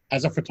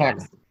as a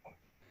photographer.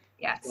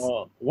 Yes.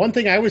 One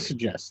thing I would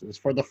suggest is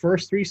for the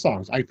first 3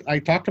 songs, I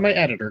talked to my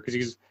editor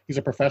because he's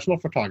a professional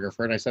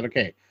photographer, and I said,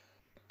 okay,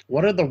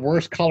 what are the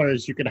worst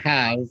colors you could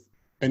have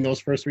in those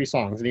first 3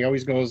 songs? And he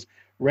always goes,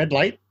 red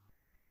light,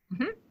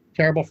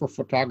 terrible for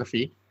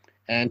photography,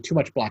 and too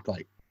much black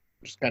light.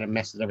 Just kind of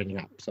messes everything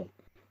up. So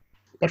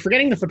But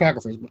forgetting the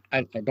photographers,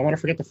 I don't want to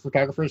forget the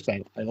photographers.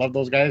 I love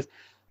those guys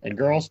and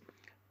girls.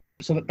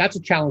 So that's a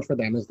challenge for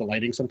them, is the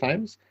lighting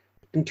sometimes.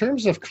 In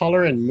terms of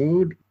color and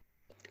mood,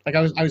 like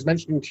I was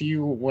mentioning to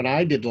you, when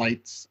I did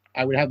lights,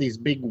 I would have these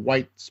big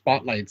white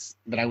spotlights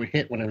that I would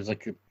hit when it was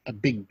like a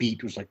big beat.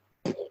 It was like,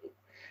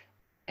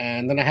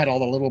 and then I had all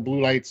the little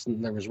blue lights,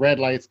 and there was red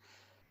lights.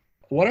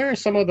 What are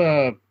some of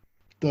the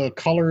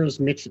colors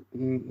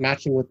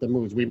matching with the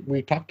moods?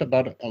 We talked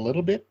about it a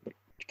little bit, but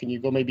can you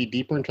go maybe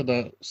deeper into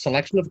the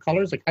selection of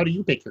colors? Like, how do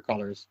you pick your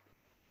colors?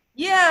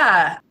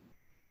 Yeah,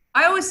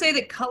 I always say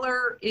that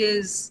color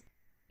is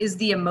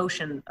the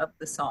emotion of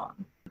the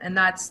song, and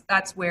that's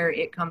where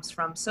it comes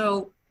from.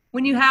 So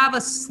when you have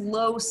a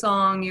slow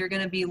song, you're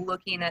going to be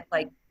looking at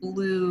like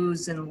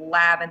blues and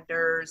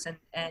lavenders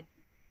and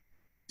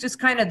just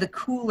kind of the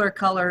cooler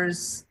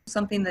colors,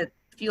 something that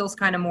feels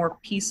kind of more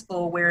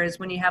peaceful. Whereas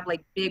when you have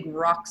like big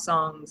rock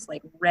songs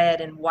like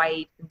red and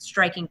white and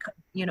striking,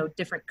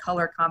 different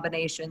color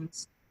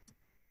combinations,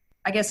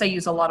 I guess I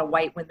use a lot of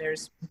white when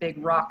there's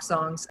big rock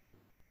songs.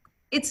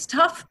 It's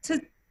tough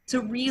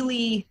to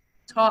really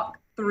talk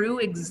through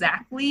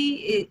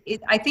exactly.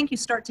 I think you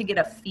start to get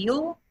a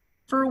feel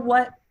for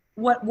what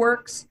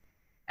works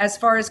as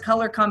far as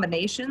color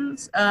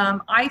combinations.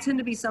 I tend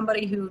to be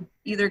somebody who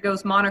either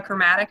goes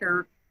monochromatic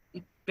or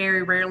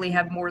very rarely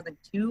have more than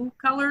two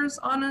colors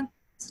on a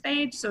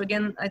stage. So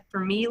again,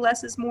 for me,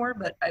 less is more,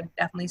 but I've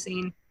definitely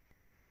seen,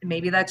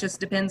 maybe that just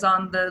depends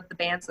on the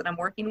bands that I'm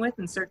working with.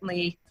 And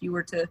certainly if you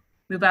were to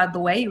move out of the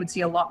way, you would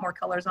see a lot more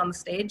colors on the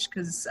stage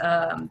because,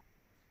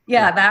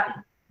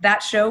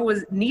 that show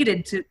was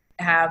needed to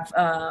have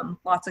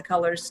lots of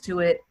colors to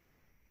it.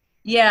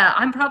 Yeah,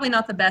 I'm probably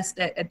not the best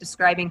at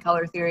describing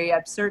color theory.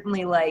 I've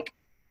certainly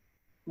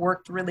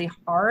worked really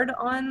hard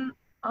on.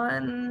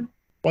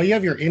 Well, you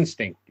have your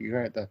instinct. You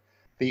have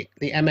the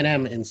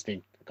M&M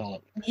instinct, to call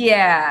it.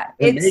 Yeah,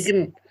 it's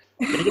Meagan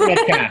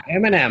Metcalf,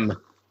 M&M.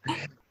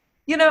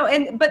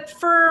 But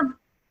for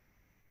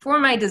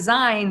my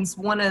designs,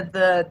 one of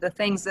the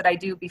things that I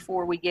do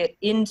before we get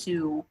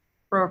into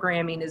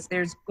programming is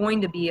there's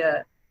going to be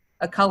a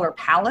color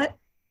palette.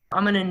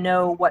 I'm going to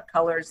know what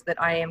colors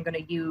that I am going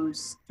to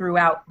use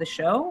throughout the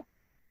show.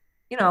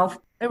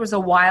 There was a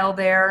while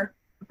there,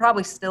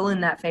 probably still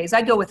in that phase.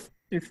 I go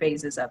through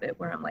phases of it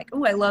where I'm like,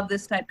 oh, I love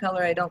this type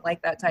color. I don't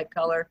like that type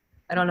color.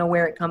 I don't know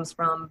where it comes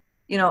from.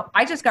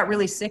 I just got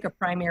really sick of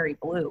primary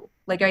blue.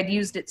 Like I'd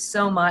used it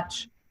so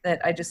much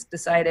that I just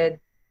decided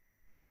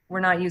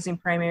we're not using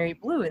primary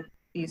blue in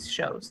these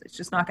shows. It's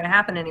just not going to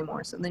happen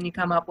anymore. So then you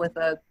come up with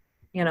a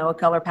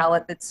color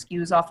palette that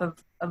skews off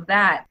of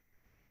that.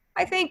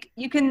 I think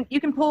you can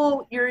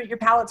pull your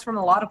palettes from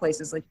a lot of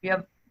places. Like if you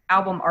have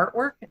album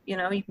artwork, you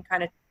can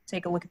kind of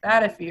take a look at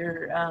that. If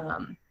you're,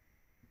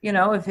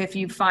 if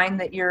you find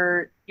that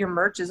your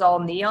merch is all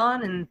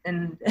neon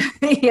and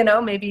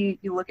maybe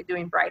you look at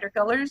doing brighter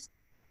colors.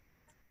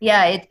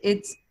 Yeah,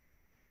 it's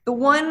the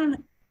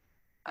one,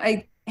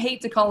 I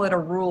hate to call it a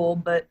rule,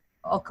 but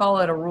I'll call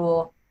it a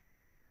rule.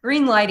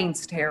 Green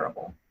lighting's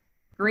terrible.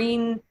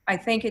 Green, I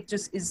think it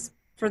just is,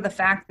 for the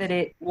fact that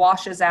it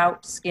washes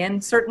out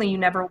skin. Certainly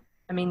I don't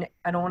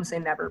want to say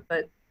never,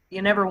 but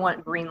you never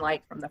want green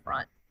light from the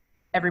front.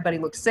 Everybody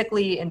looks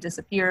sickly and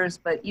disappears,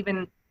 but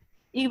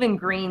even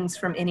greens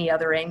from any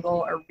other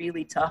angle are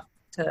really tough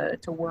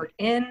to work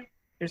in.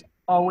 There's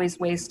always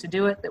ways to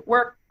do it that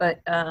work, but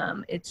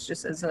it's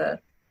just as a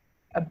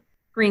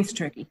green's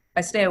tricky. I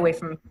stay away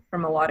from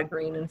a lot of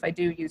green, and if I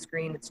do use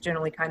green, it's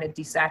generally kind of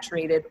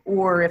desaturated,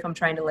 or if I'm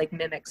trying to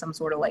mimic some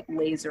sort of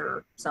laser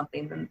or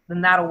something,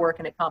 then that'll work,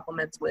 and it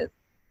complements with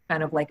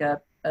kind of like a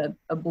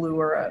blue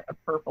or a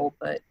purple,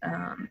 but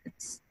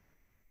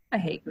I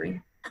hate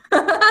green.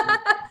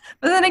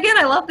 But then again,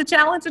 I love the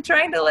challenge of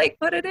trying to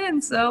put it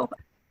in. So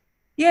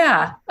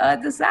yeah,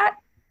 does that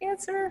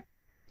answer?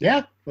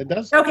 Yeah, it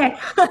does. Okay.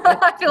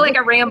 I feel like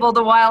I rambled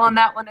a while on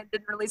that one and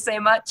didn't really say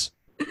much.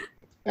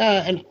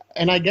 And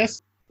I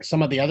guess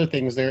some of the other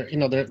things there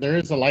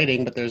is the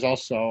lighting, but there's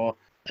also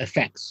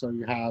effects. So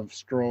you have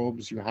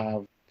strobes, you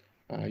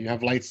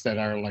have lights that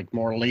are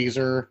more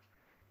laser.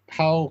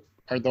 How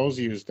are those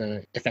used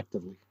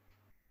effectively?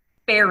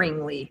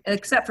 Sparingly,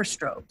 except for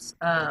strobes.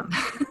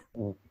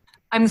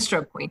 I'm the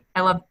strobe queen.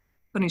 I love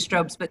putting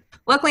strobes, but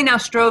luckily now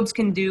strobes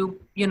can do,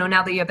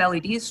 now that you have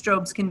LEDs,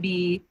 strobes can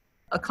be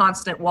a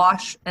constant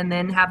wash and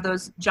then have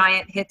those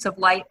giant hits of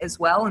light as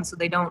well. And so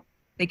they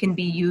can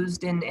be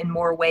used in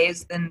more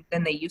ways than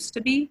they used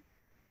to be.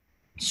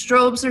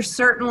 Strobes are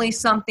certainly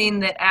something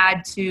that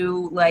add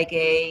to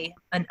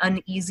an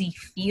uneasy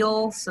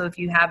feel. So if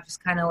you have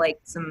just kind of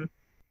some,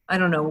 I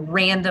don't know,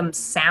 random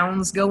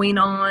sounds going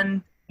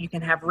on, you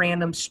can have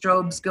random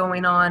strobes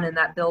going on, and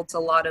that builds a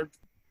lot of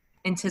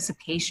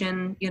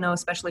anticipation,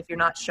 especially if you're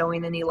not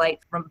showing any light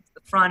from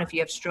the front. If you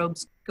have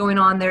strobes going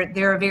on,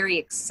 they're a very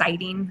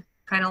exciting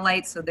kind of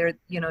light. So they're,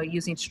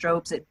 using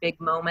strobes at big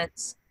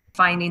moments,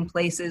 finding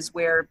places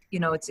where,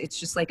 it's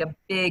just a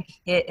big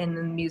hit and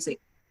the music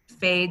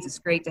fades. It's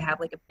great to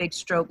have a big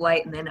strobe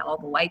light and then all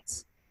the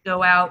lights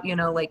go out,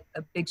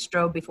 a big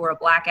strobe before a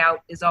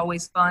blackout is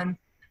always fun.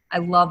 I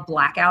love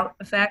blackout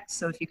effects.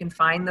 So if you can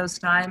find those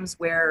times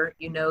where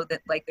you know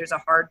that like there's a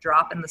hard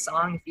drop in the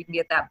song, if you can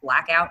get that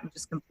blackout and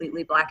just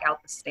completely black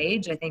out the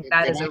stage, I think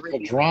that is a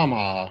really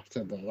drama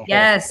to the whole.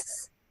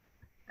 Yes.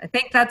 I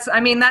think that's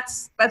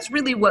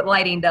really what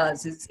lighting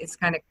does is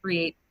kind of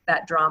create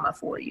that drama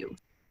for you.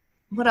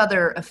 What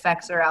other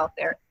effects are out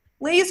there?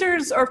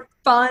 Lasers are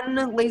fun.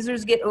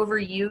 Lasers get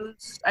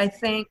overused. I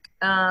think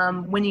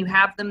when you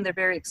have them, they're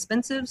very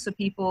expensive, so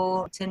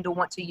people tend to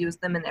want to use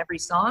them in every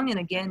song. And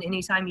again,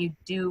 anytime you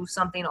do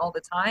something all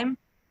the time,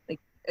 like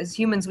as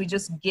humans, we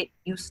just get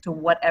used to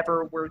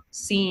whatever we're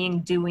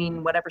seeing,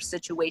 doing, whatever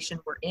situation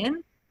we're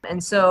in.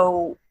 And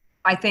so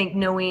I think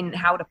knowing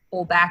how to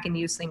pull back and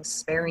use things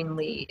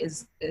sparingly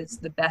is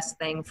the best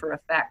thing for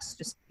effects.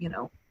 Just,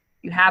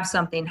 you have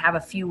something, have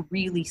a few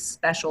really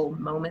special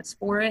moments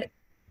for it.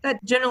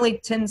 That generally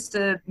tends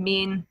to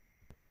mean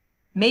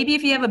maybe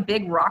if you have a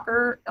big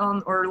rocker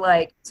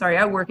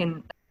I work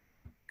in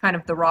kind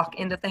of the rock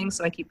end of things,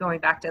 so I keep going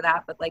back to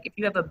that. But like if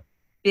you have a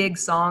big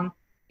song,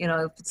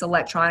 if it's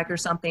electronic or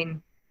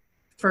something,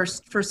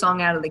 first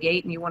song out of the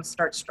gate and you want to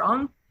start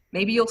strong,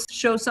 maybe you'll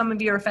show some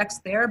of your effects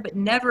there, but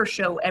never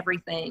show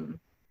everything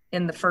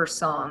in the first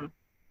song.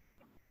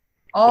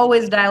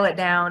 Always dial it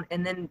down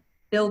and then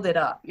build it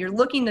up. You're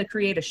looking to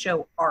create a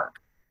show arc,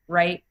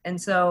 right? And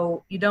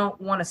so you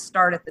don't want to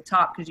start at the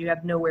top because you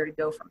have nowhere to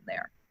go from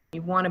there.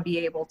 You want to be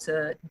able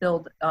to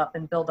build up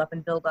and build up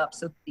and build up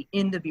so the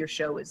end of your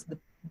show is the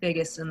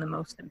biggest and the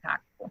most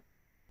impactful.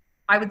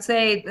 I would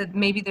say that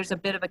maybe there's a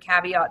bit of a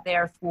caveat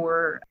there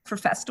for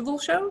festival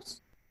shows.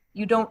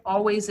 You don't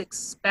always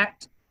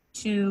expect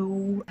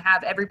to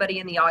have everybody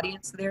in the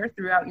audience there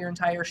throughout your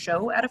entire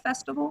show at a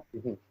festival.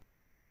 Mm-hmm.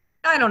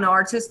 I don't know,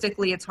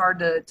 artistically, it's hard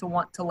to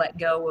want to let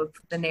go of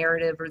the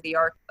narrative or the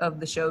arc of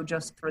the show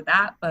just for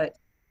that. But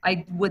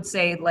I would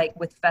say, like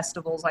with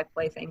festivals, I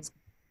play things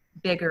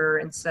bigger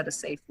instead of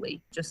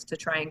safely, just to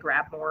try and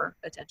grab more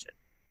attention.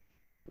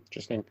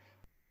 Interesting.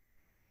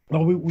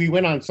 Well, we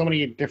went on so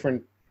many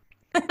different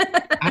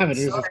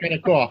avenues. It's kind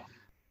of cool.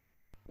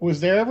 Was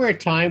there ever a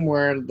time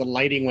where the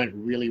lighting went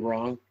really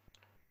wrong?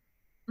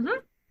 Mm-hmm.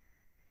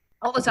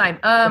 All the time.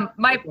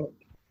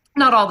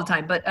 Not all the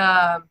time, but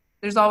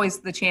there's always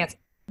the chance.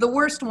 The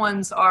worst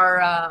ones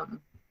are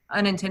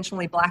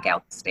unintentionally black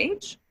out the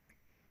stage.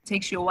 It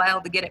takes you a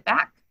while to get it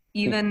back.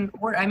 Even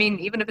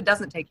if it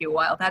doesn't take you a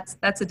while,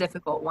 that's a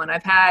difficult one.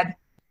 I've had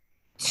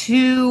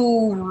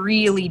 2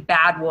 really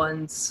bad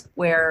ones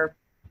where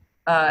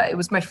it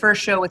was my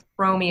first show with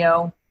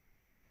Chromeo.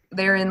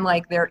 They're in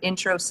like their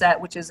intro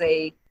set, which is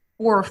a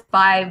 4 or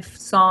 5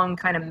 song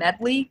kind of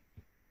medley.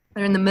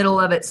 They're in the middle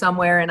of it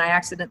somewhere, and I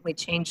accidentally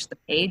changed the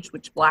page,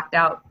 which blacked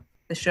out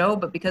the show.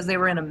 But because they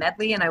were in a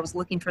medley and I was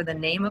looking for the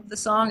name of the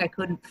song, I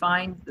couldn't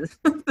find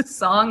the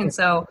song. And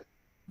so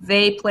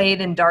they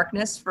played in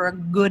darkness for a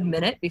good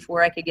minute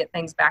before I could get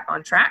things back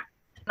on track.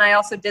 And I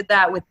also did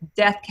that with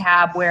Death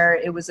Cab, where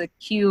it was a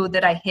cue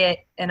that I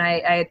hit, and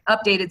I had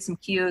updated some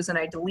cues, and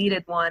I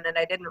deleted one, and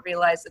I didn't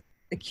realize that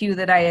the cue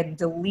that I had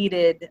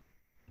deleted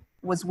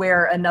was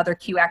where another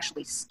cue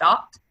actually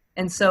stopped.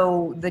 And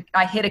so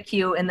I hit a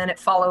cue, and then it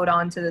followed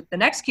on to the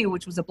next cue,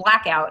 which was a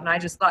blackout. And I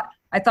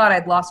thought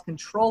I'd lost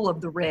control of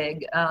the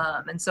rig.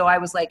 And so I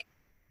was like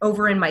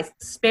over in my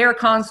spare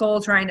console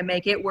trying to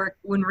make it work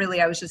when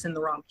really I was just in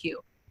the wrong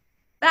cue.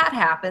 That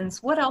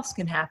happens. What else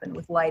can happen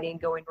with lighting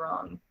going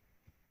wrong?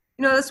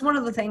 That's one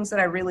of the things that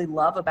I really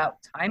love about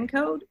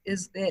timecode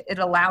is that it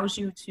allows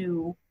you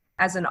to,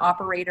 as an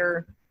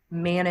operator,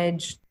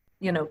 manage,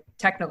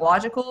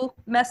 technological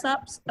mess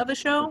ups of a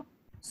show.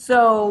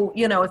 So,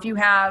 if you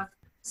have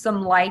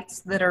some lights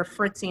that are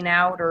fritzing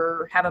out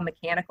or have a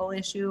mechanical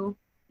issue,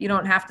 you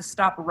don't have to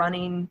stop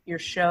running your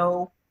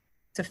show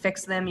to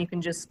fix them. You can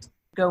just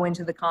go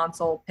into the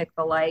console, pick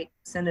the light,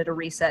 send it a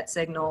reset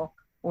signal,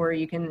 or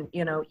you can,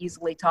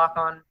 easily talk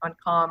on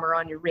comm or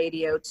on your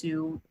radio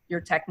to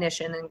your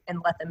technician and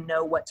let them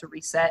know what to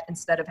reset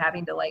instead of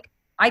having to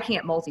I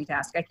can't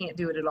multitask. I can't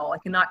do it at all. I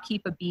cannot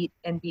keep a beat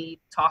and be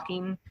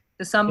talking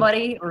to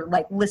somebody or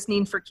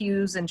listening for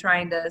cues and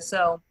trying to,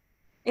 so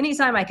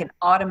anytime I can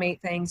automate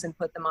things and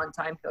put them on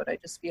timecode, I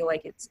just feel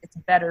like it's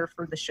better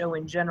for the show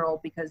in general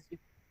because,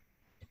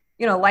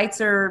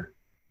 lights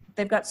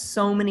they've got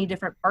so many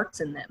different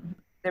parts in them.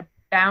 They're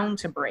bound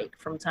to break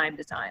from time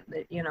to time.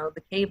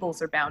 The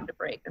cables are bound to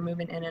break. They're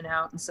moving in and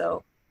out. And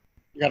so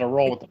you got to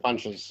roll with the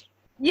punches.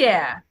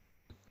 Yeah.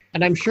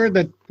 And I'm sure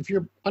that if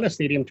you're on a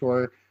stadium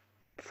tour,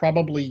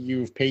 probably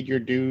you've paid your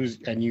dues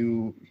and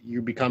you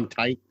become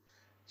tight.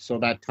 So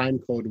that time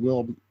code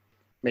will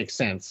make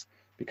sense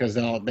because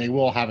they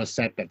will have a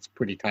set that's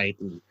pretty tight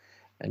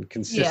and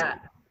consistent. Yeah.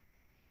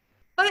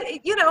 But,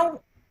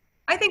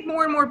 I think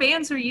more and more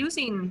bands are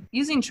using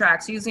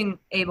tracks, using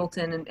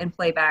Ableton and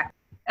playback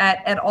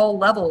at all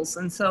levels.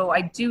 And so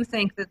I do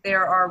think that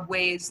there are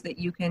ways that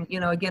you can,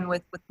 again,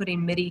 with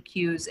putting MIDI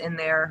cues in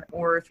there,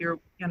 or if you're,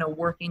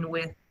 working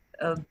with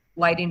a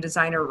lighting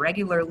designer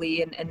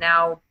regularly and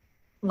now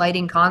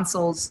lighting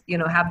consoles,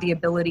 have the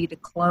ability to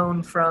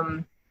clone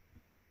from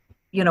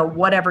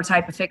whatever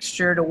type of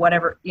fixture to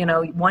whatever,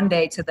 one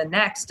day to the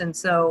next. And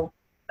so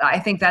I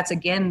think that's,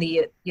 again,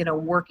 the,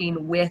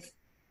 working with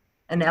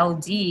an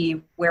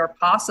LD where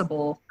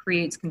possible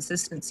creates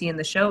consistency in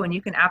the show. And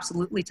you can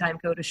absolutely time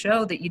code a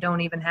show that you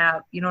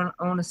don't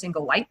own a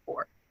single light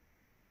for.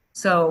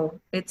 So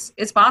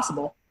it's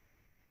possible.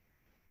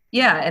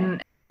 Yeah.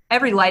 And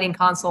every lighting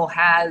console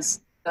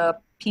has a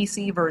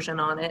PC version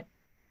on it.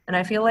 And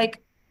I feel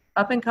like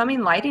up and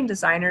coming lighting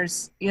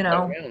designers,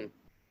 yeah,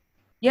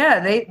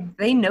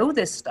 they know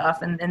this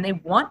stuff and they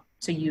want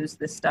to use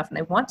this stuff and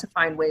they want to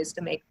find ways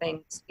to make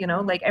things,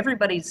 like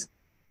everybody's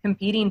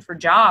competing for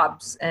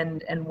jobs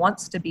and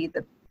wants to be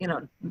the,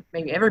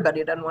 maybe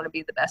everybody doesn't want to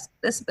be the best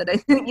at this, but I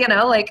think,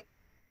 like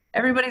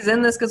everybody's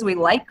in this because we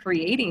like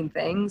creating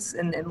things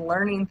and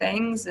learning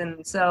things.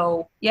 And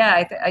so,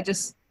 yeah,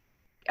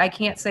 I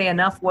can't say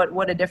enough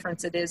what a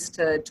difference it is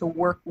to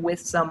work with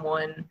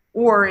someone,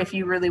 or if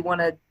you really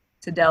wanted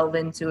to delve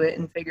into it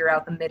and figure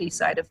out the MIDI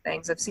side of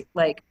things. I've seen,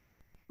 like,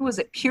 who was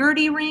it,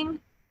 Purity Ring?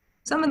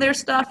 Some of their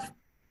stuff,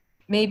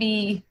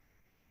 maybe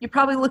you're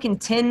probably looking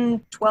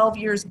 10, 12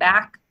 years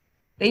back.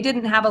 They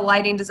didn't have a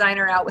lighting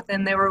designer out with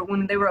them.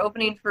 When they were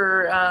opening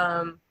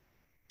for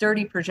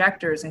Dirty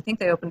Projectors, I think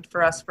they opened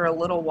for us for a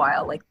little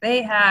while. Like,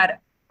 they had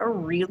a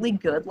really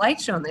good light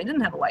show and they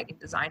didn't have a lighting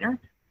designer.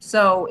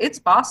 So it's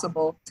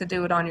possible to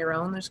do it on your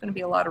own. There's going to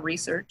be a lot of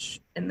research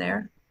in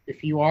there.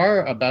 If you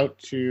are about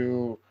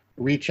to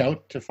reach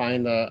out to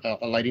find a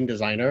lighting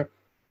designer,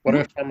 what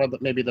are some of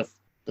maybe the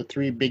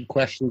three big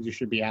questions you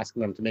should be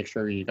asking them to make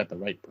sure you got the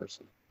right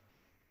person?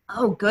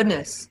 Oh,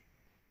 goodness.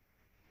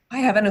 I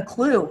haven't a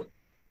clue.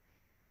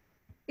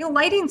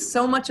 Lighting's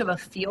so much of a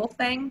feel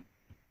thing.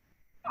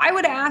 I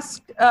would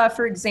ask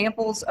for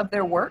examples of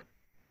their work.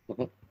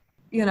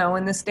 Mm-hmm.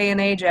 In this day and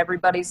age,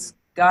 everybody's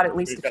got at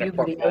least a few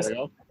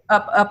videos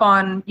up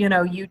on,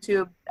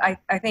 YouTube.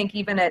 I think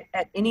even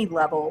at any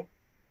level,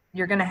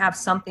 you're going to have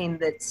something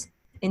that's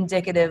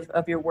indicative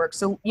of your work.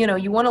 So,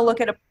 you want to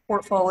look at a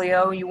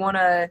portfolio. You want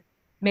to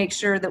make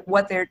sure that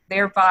what their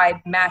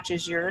vibe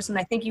matches yours. And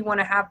I think you want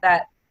to have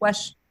that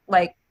question,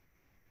 like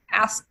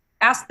ask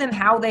them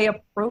how they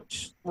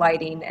approach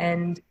lighting.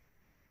 And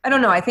I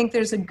don't know, I think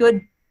there's a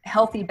good,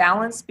 healthy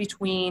balance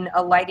between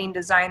a lighting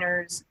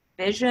designer's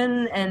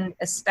vision and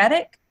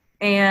aesthetic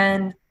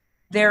and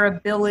their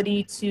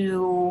ability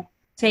to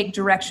take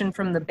direction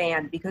from the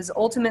band, because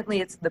ultimately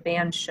it's the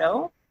band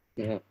show.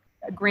 Yeah.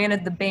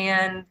 Granted, the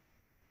band,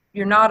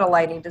 you're not a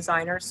lighting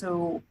designer,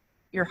 so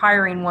you're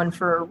hiring one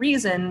for a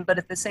reason, but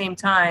at the same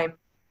time,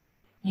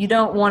 you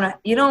don't want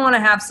to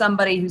have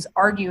somebody who's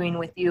arguing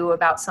with you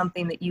about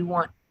something that you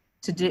want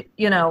to do,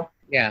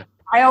 Yeah.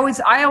 I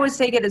always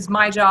take it as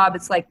my job.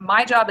 It's like,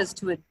 my job is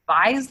to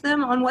advise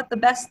them on what the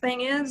best thing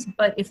is,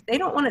 but if they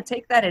don't want to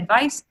take that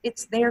advice,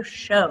 it's their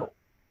show.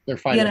 They're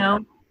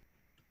fine.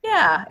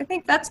 Yeah, I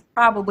think that's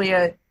probably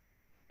a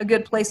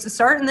good place to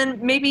start. And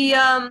then maybe,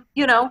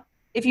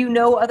 if you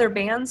know other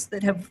bands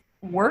that have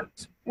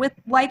worked with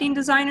lighting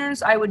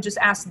designers, I would just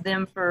ask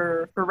them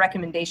for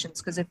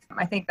recommendations, because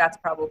I think that's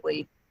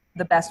probably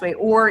the best way.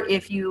 Or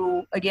if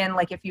you, again,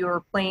 like if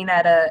you're playing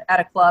at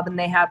a club and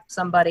they have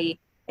somebody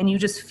and you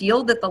just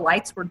feel that the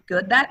lights were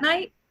good that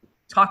night,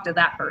 talk to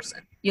that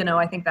person.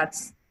 I think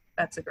that's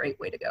a great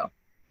way to go.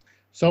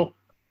 So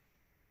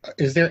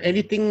is there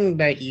anything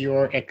that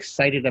you're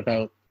excited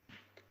about,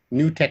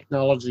 new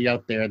technology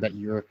out there that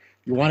you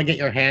want to get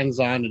your hands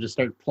on and just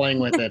start playing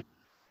with it?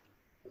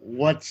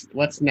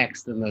 What's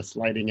next in this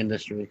lighting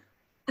industry?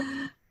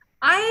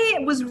 I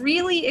was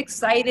really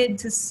excited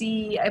to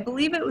see, I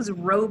believe it was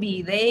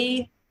Roby,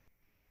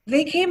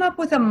 they came up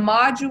with a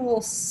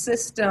module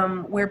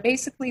system where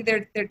basically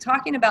they're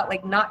talking about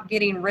like not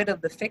getting rid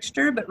of the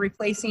fixture, but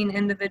replacing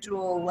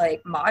individual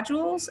like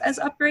modules as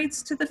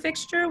upgrades to the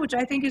fixture, which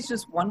I think is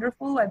just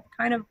wonderful. I've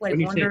kind of like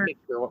wondered,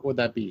 fixture, what would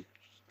that be?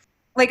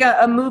 Like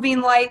a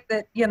moving light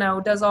that,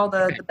 does all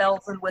the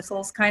bells and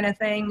whistles kind of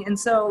thing. And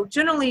so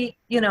generally,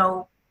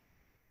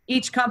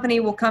 each company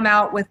will come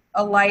out with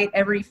a light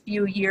every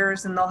few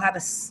years, and they'll have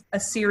a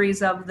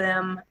series of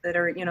them that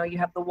are, you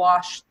have the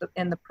wash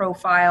and the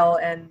profile,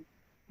 and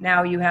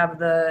now you have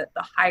the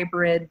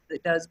hybrid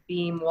that does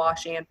beam,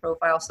 wash, and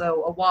profile.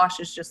 So a wash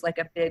is just like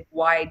a big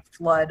wide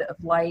flood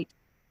of light.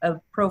 A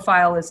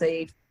profile is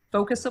a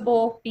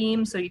focusable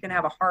beam, so you can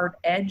have a hard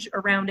edge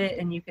around it,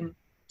 and you can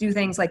do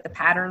things like the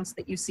patterns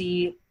that you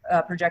see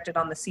projected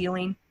on the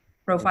ceiling.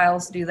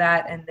 Profiles do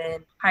that, and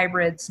then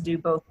hybrids do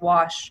both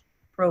wash,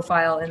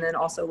 profile, and then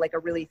also like a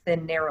really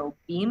thin, narrow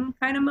beam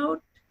kind of mode.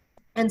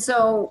 And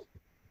so,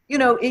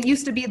 it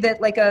used to be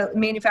that like a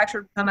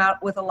manufacturer would come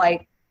out with a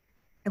light,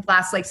 it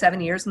lasts like 7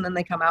 years, and then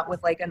they come out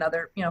with like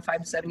another,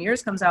 5 to 7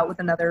 years, comes out with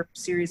another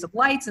series of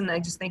lights. And I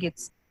just think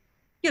it's,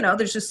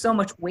 there's just so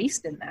much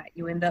waste in that.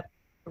 You end up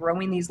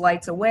throwing these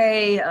lights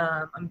away.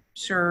 I'm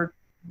sure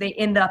they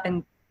end up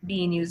in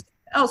being used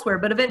elsewhere,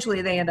 but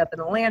eventually they end up in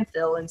a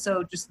landfill. And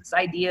so just this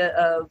idea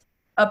of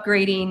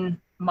upgrading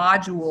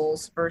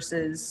modules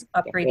versus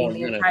upgrading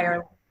the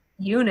entire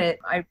unit,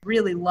 I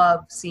really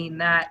love seeing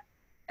that.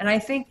 And I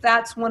think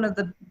that's one of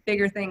the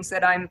bigger things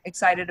that I'm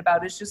excited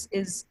about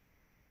is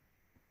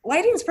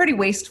lighting's pretty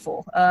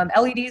wasteful.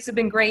 LEDs have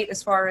been great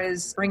as far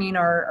as bringing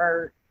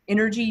our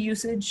energy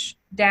usage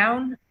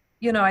down.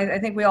 I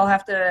think we all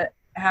have to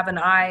have an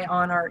eye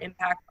on our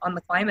impact on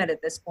the climate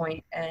at this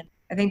point. And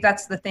I think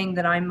that's the thing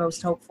that I'm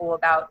most hopeful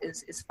about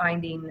is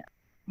finding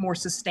more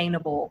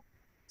sustainable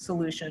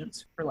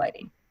solutions for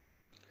lighting.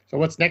 So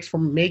what's next for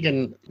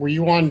Meagan? Were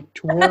you on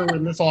tour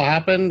when this all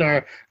happened,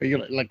 or are you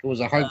like it was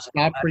a hard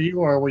stop for you,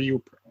 or were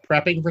you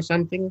prepping for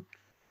something?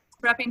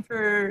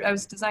 I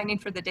was designing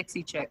for the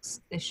Dixie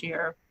Chicks this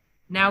year.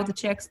 Now the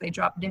Chicks, they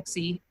dropped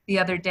Dixie the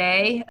other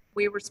day.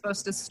 We were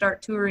supposed to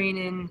start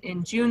touring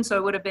in June, so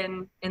it would have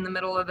been in the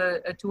middle of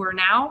a tour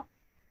now.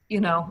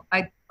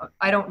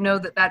 I don't know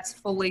that that's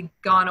fully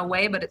gone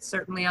away, but it's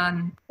certainly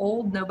on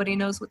hold. Nobody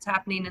knows what's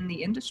happening in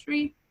the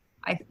industry.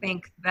 I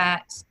think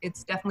that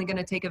it's definitely going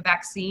to take a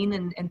vaccine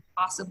and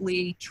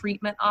possibly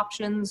treatment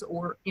options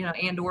or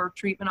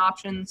treatment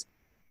options.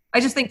 I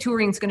just think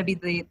touring is going to be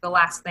the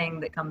last thing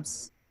that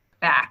comes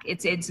back.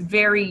 It's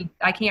very,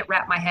 I can't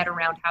wrap my head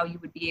around how you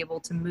would be able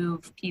to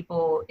move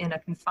people in a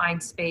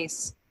confined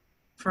space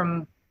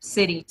from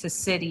city to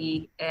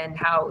city and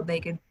how they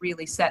could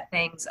really set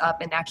things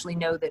up and actually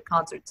know that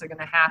concerts are going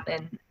to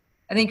happen.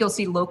 I think you'll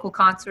see local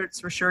concerts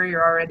for sure.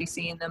 You're already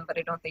seeing them, but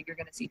I don't think you're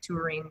going to see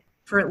touring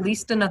for at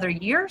least another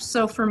year.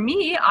 So for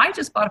me, I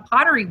just bought a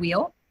pottery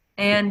wheel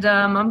and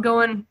I'm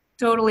going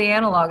totally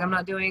analog. I'm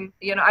not doing,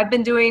 I've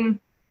been doing,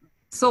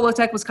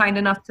 Solotech was kind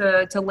enough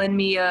to lend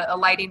me a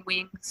lighting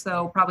wing.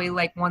 So probably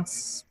like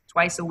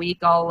twice a week,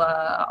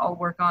 I'll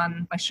work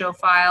on my show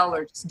file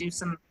or just do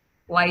some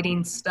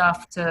lighting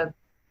stuff to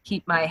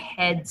keep my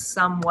head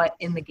somewhat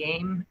in the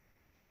game.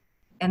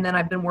 And then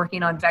I've been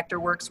working on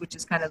Vectorworks, which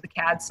is kind of the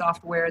CAD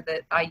software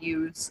that I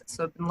use.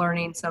 So I've been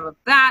learning some of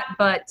that,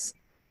 but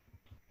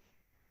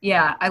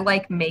yeah, I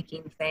like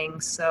making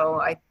things. So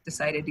I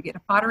decided to get a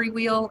pottery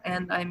wheel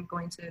and I'm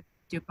going to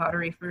do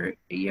pottery for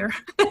a year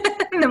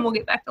and then we'll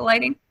get back to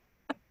lighting.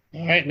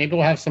 All right, maybe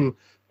we'll have some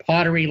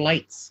pottery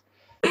lights.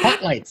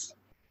 Hot lights.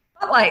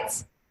 Hot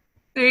lights.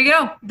 There you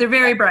go. They're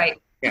very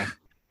bright. Yeah.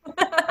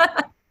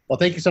 Well,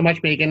 thank you so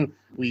much, Meagan.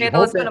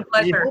 It's been a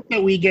pleasure. We hope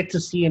that we get to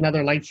see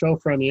another light show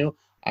from you.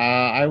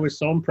 I was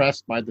so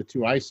impressed by the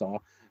two I saw.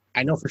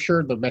 I know for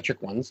sure the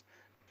metric ones.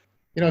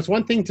 It's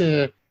one thing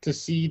to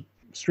see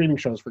streaming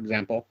shows, for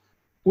example,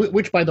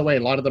 which, by the way, a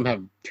lot of them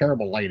have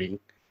terrible lighting.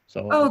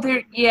 So.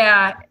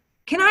 Yeah.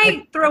 Can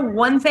I throw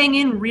one thing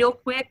in real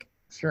quick?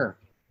 Sure.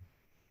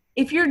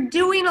 If you're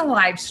doing a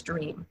live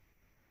stream,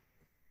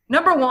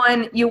 number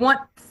one, you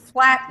want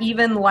flat,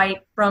 even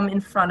light from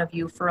in front of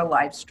you for a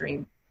live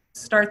stream.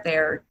 Start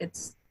there.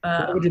 It's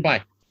what would you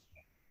buy?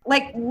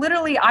 Like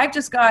literally, I've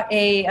just got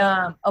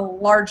a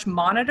large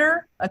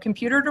monitor, a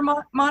computer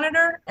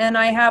monitor, and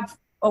I have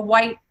a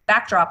white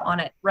backdrop on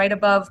it right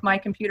above my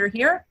computer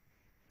here.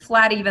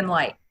 Flat, even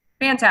light.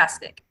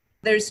 Fantastic.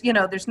 There's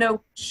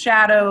no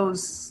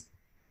shadows.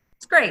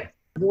 It's great.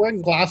 I'm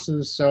wearing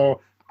glasses,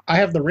 so I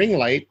have the ring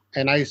light,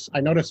 and I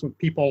notice when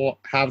people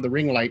have the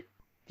ring light,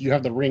 you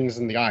have the rings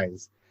in the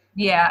eyes.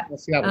 Yeah.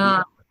 Let's see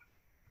how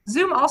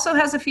Zoom also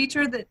has a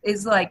feature that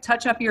is like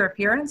touch up your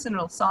appearance and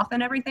it'll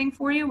soften everything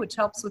for you, which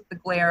helps with the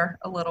glare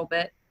a little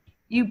bit.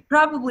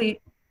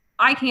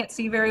 I can't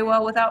see very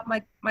well without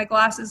my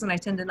glasses and I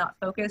tend to not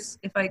focus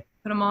if I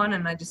put them on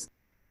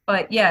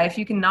but yeah, if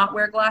you can not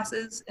wear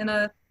glasses in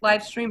a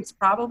live stream, it's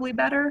probably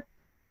better.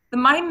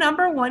 My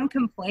number one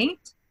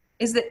complaint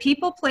is that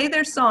people play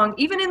their song,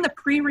 even in the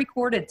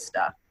pre-recorded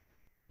stuff.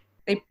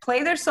 They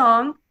play their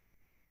song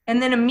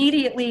and then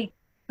immediately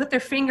put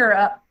their finger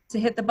up to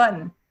hit the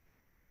button.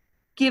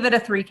 Give it a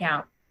 3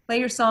 count. Play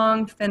your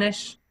song,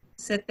 finish,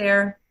 sit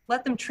there,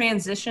 let them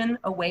transition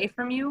away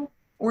from you,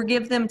 or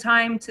give them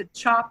time to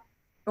chop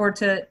or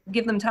to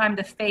give them time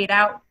to fade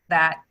out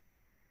that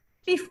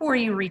before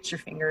you reach your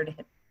finger to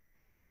hit.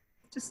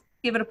 Just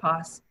give it a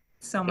pause.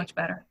 So much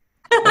better.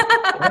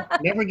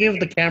 Never give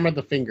the camera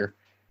the finger.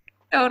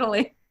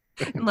 Totally.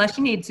 Unless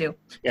you need to.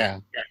 Yeah.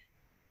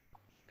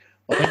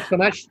 Well, thanks so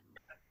much.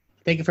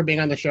 Thank you for being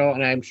on the show,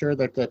 and I'm sure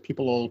that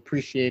people will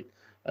appreciate,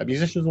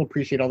 musicians will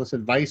appreciate all this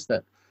advice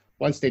that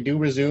once they do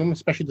resume,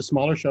 especially the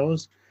smaller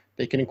shows,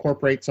 they can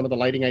incorporate some of the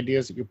lighting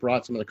ideas that you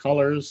brought, some of the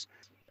colors,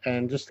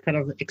 and just kind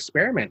of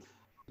experiment.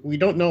 We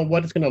don't know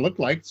what it's going to look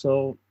like,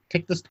 so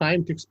take this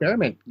time to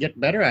experiment, get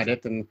better at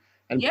it, and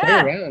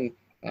play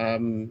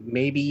around.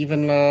 Maybe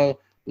even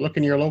look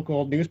in your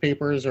local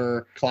newspapers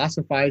or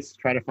classifieds to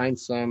try to find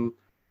some.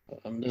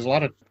 There's a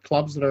lot of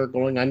clubs that are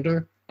going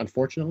under,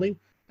 unfortunately,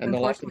 and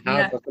they'll often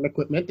have some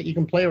equipment that you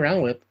can play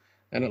around with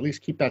and at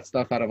least keep that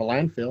stuff out of a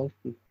landfill.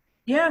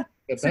 Yeah,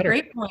 it's a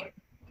great point.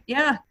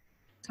 Yeah,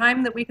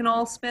 time that we can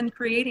all spend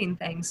creating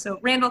things. So,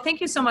 Randall,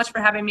 thank you so much for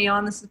having me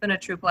on. This has been a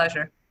true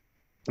pleasure.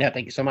 Yeah,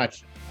 thank you so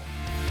much.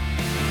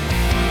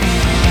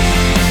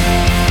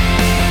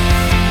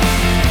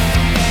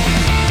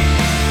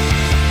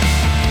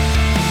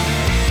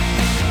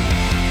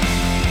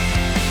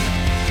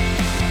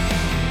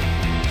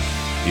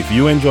 If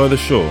you enjoy the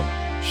show,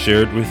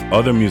 share it with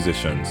other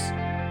musicians.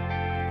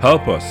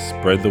 Help us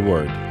spread the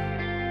word.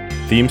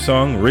 Theme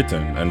song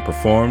written and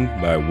performed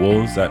by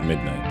Wolves at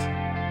Midnight.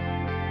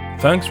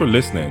 Thanks for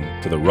listening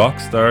to the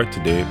Rockstar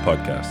Today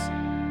podcast.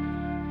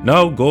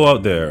 Now go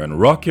out there and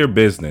rock your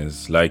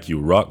business like you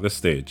rock the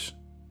stage.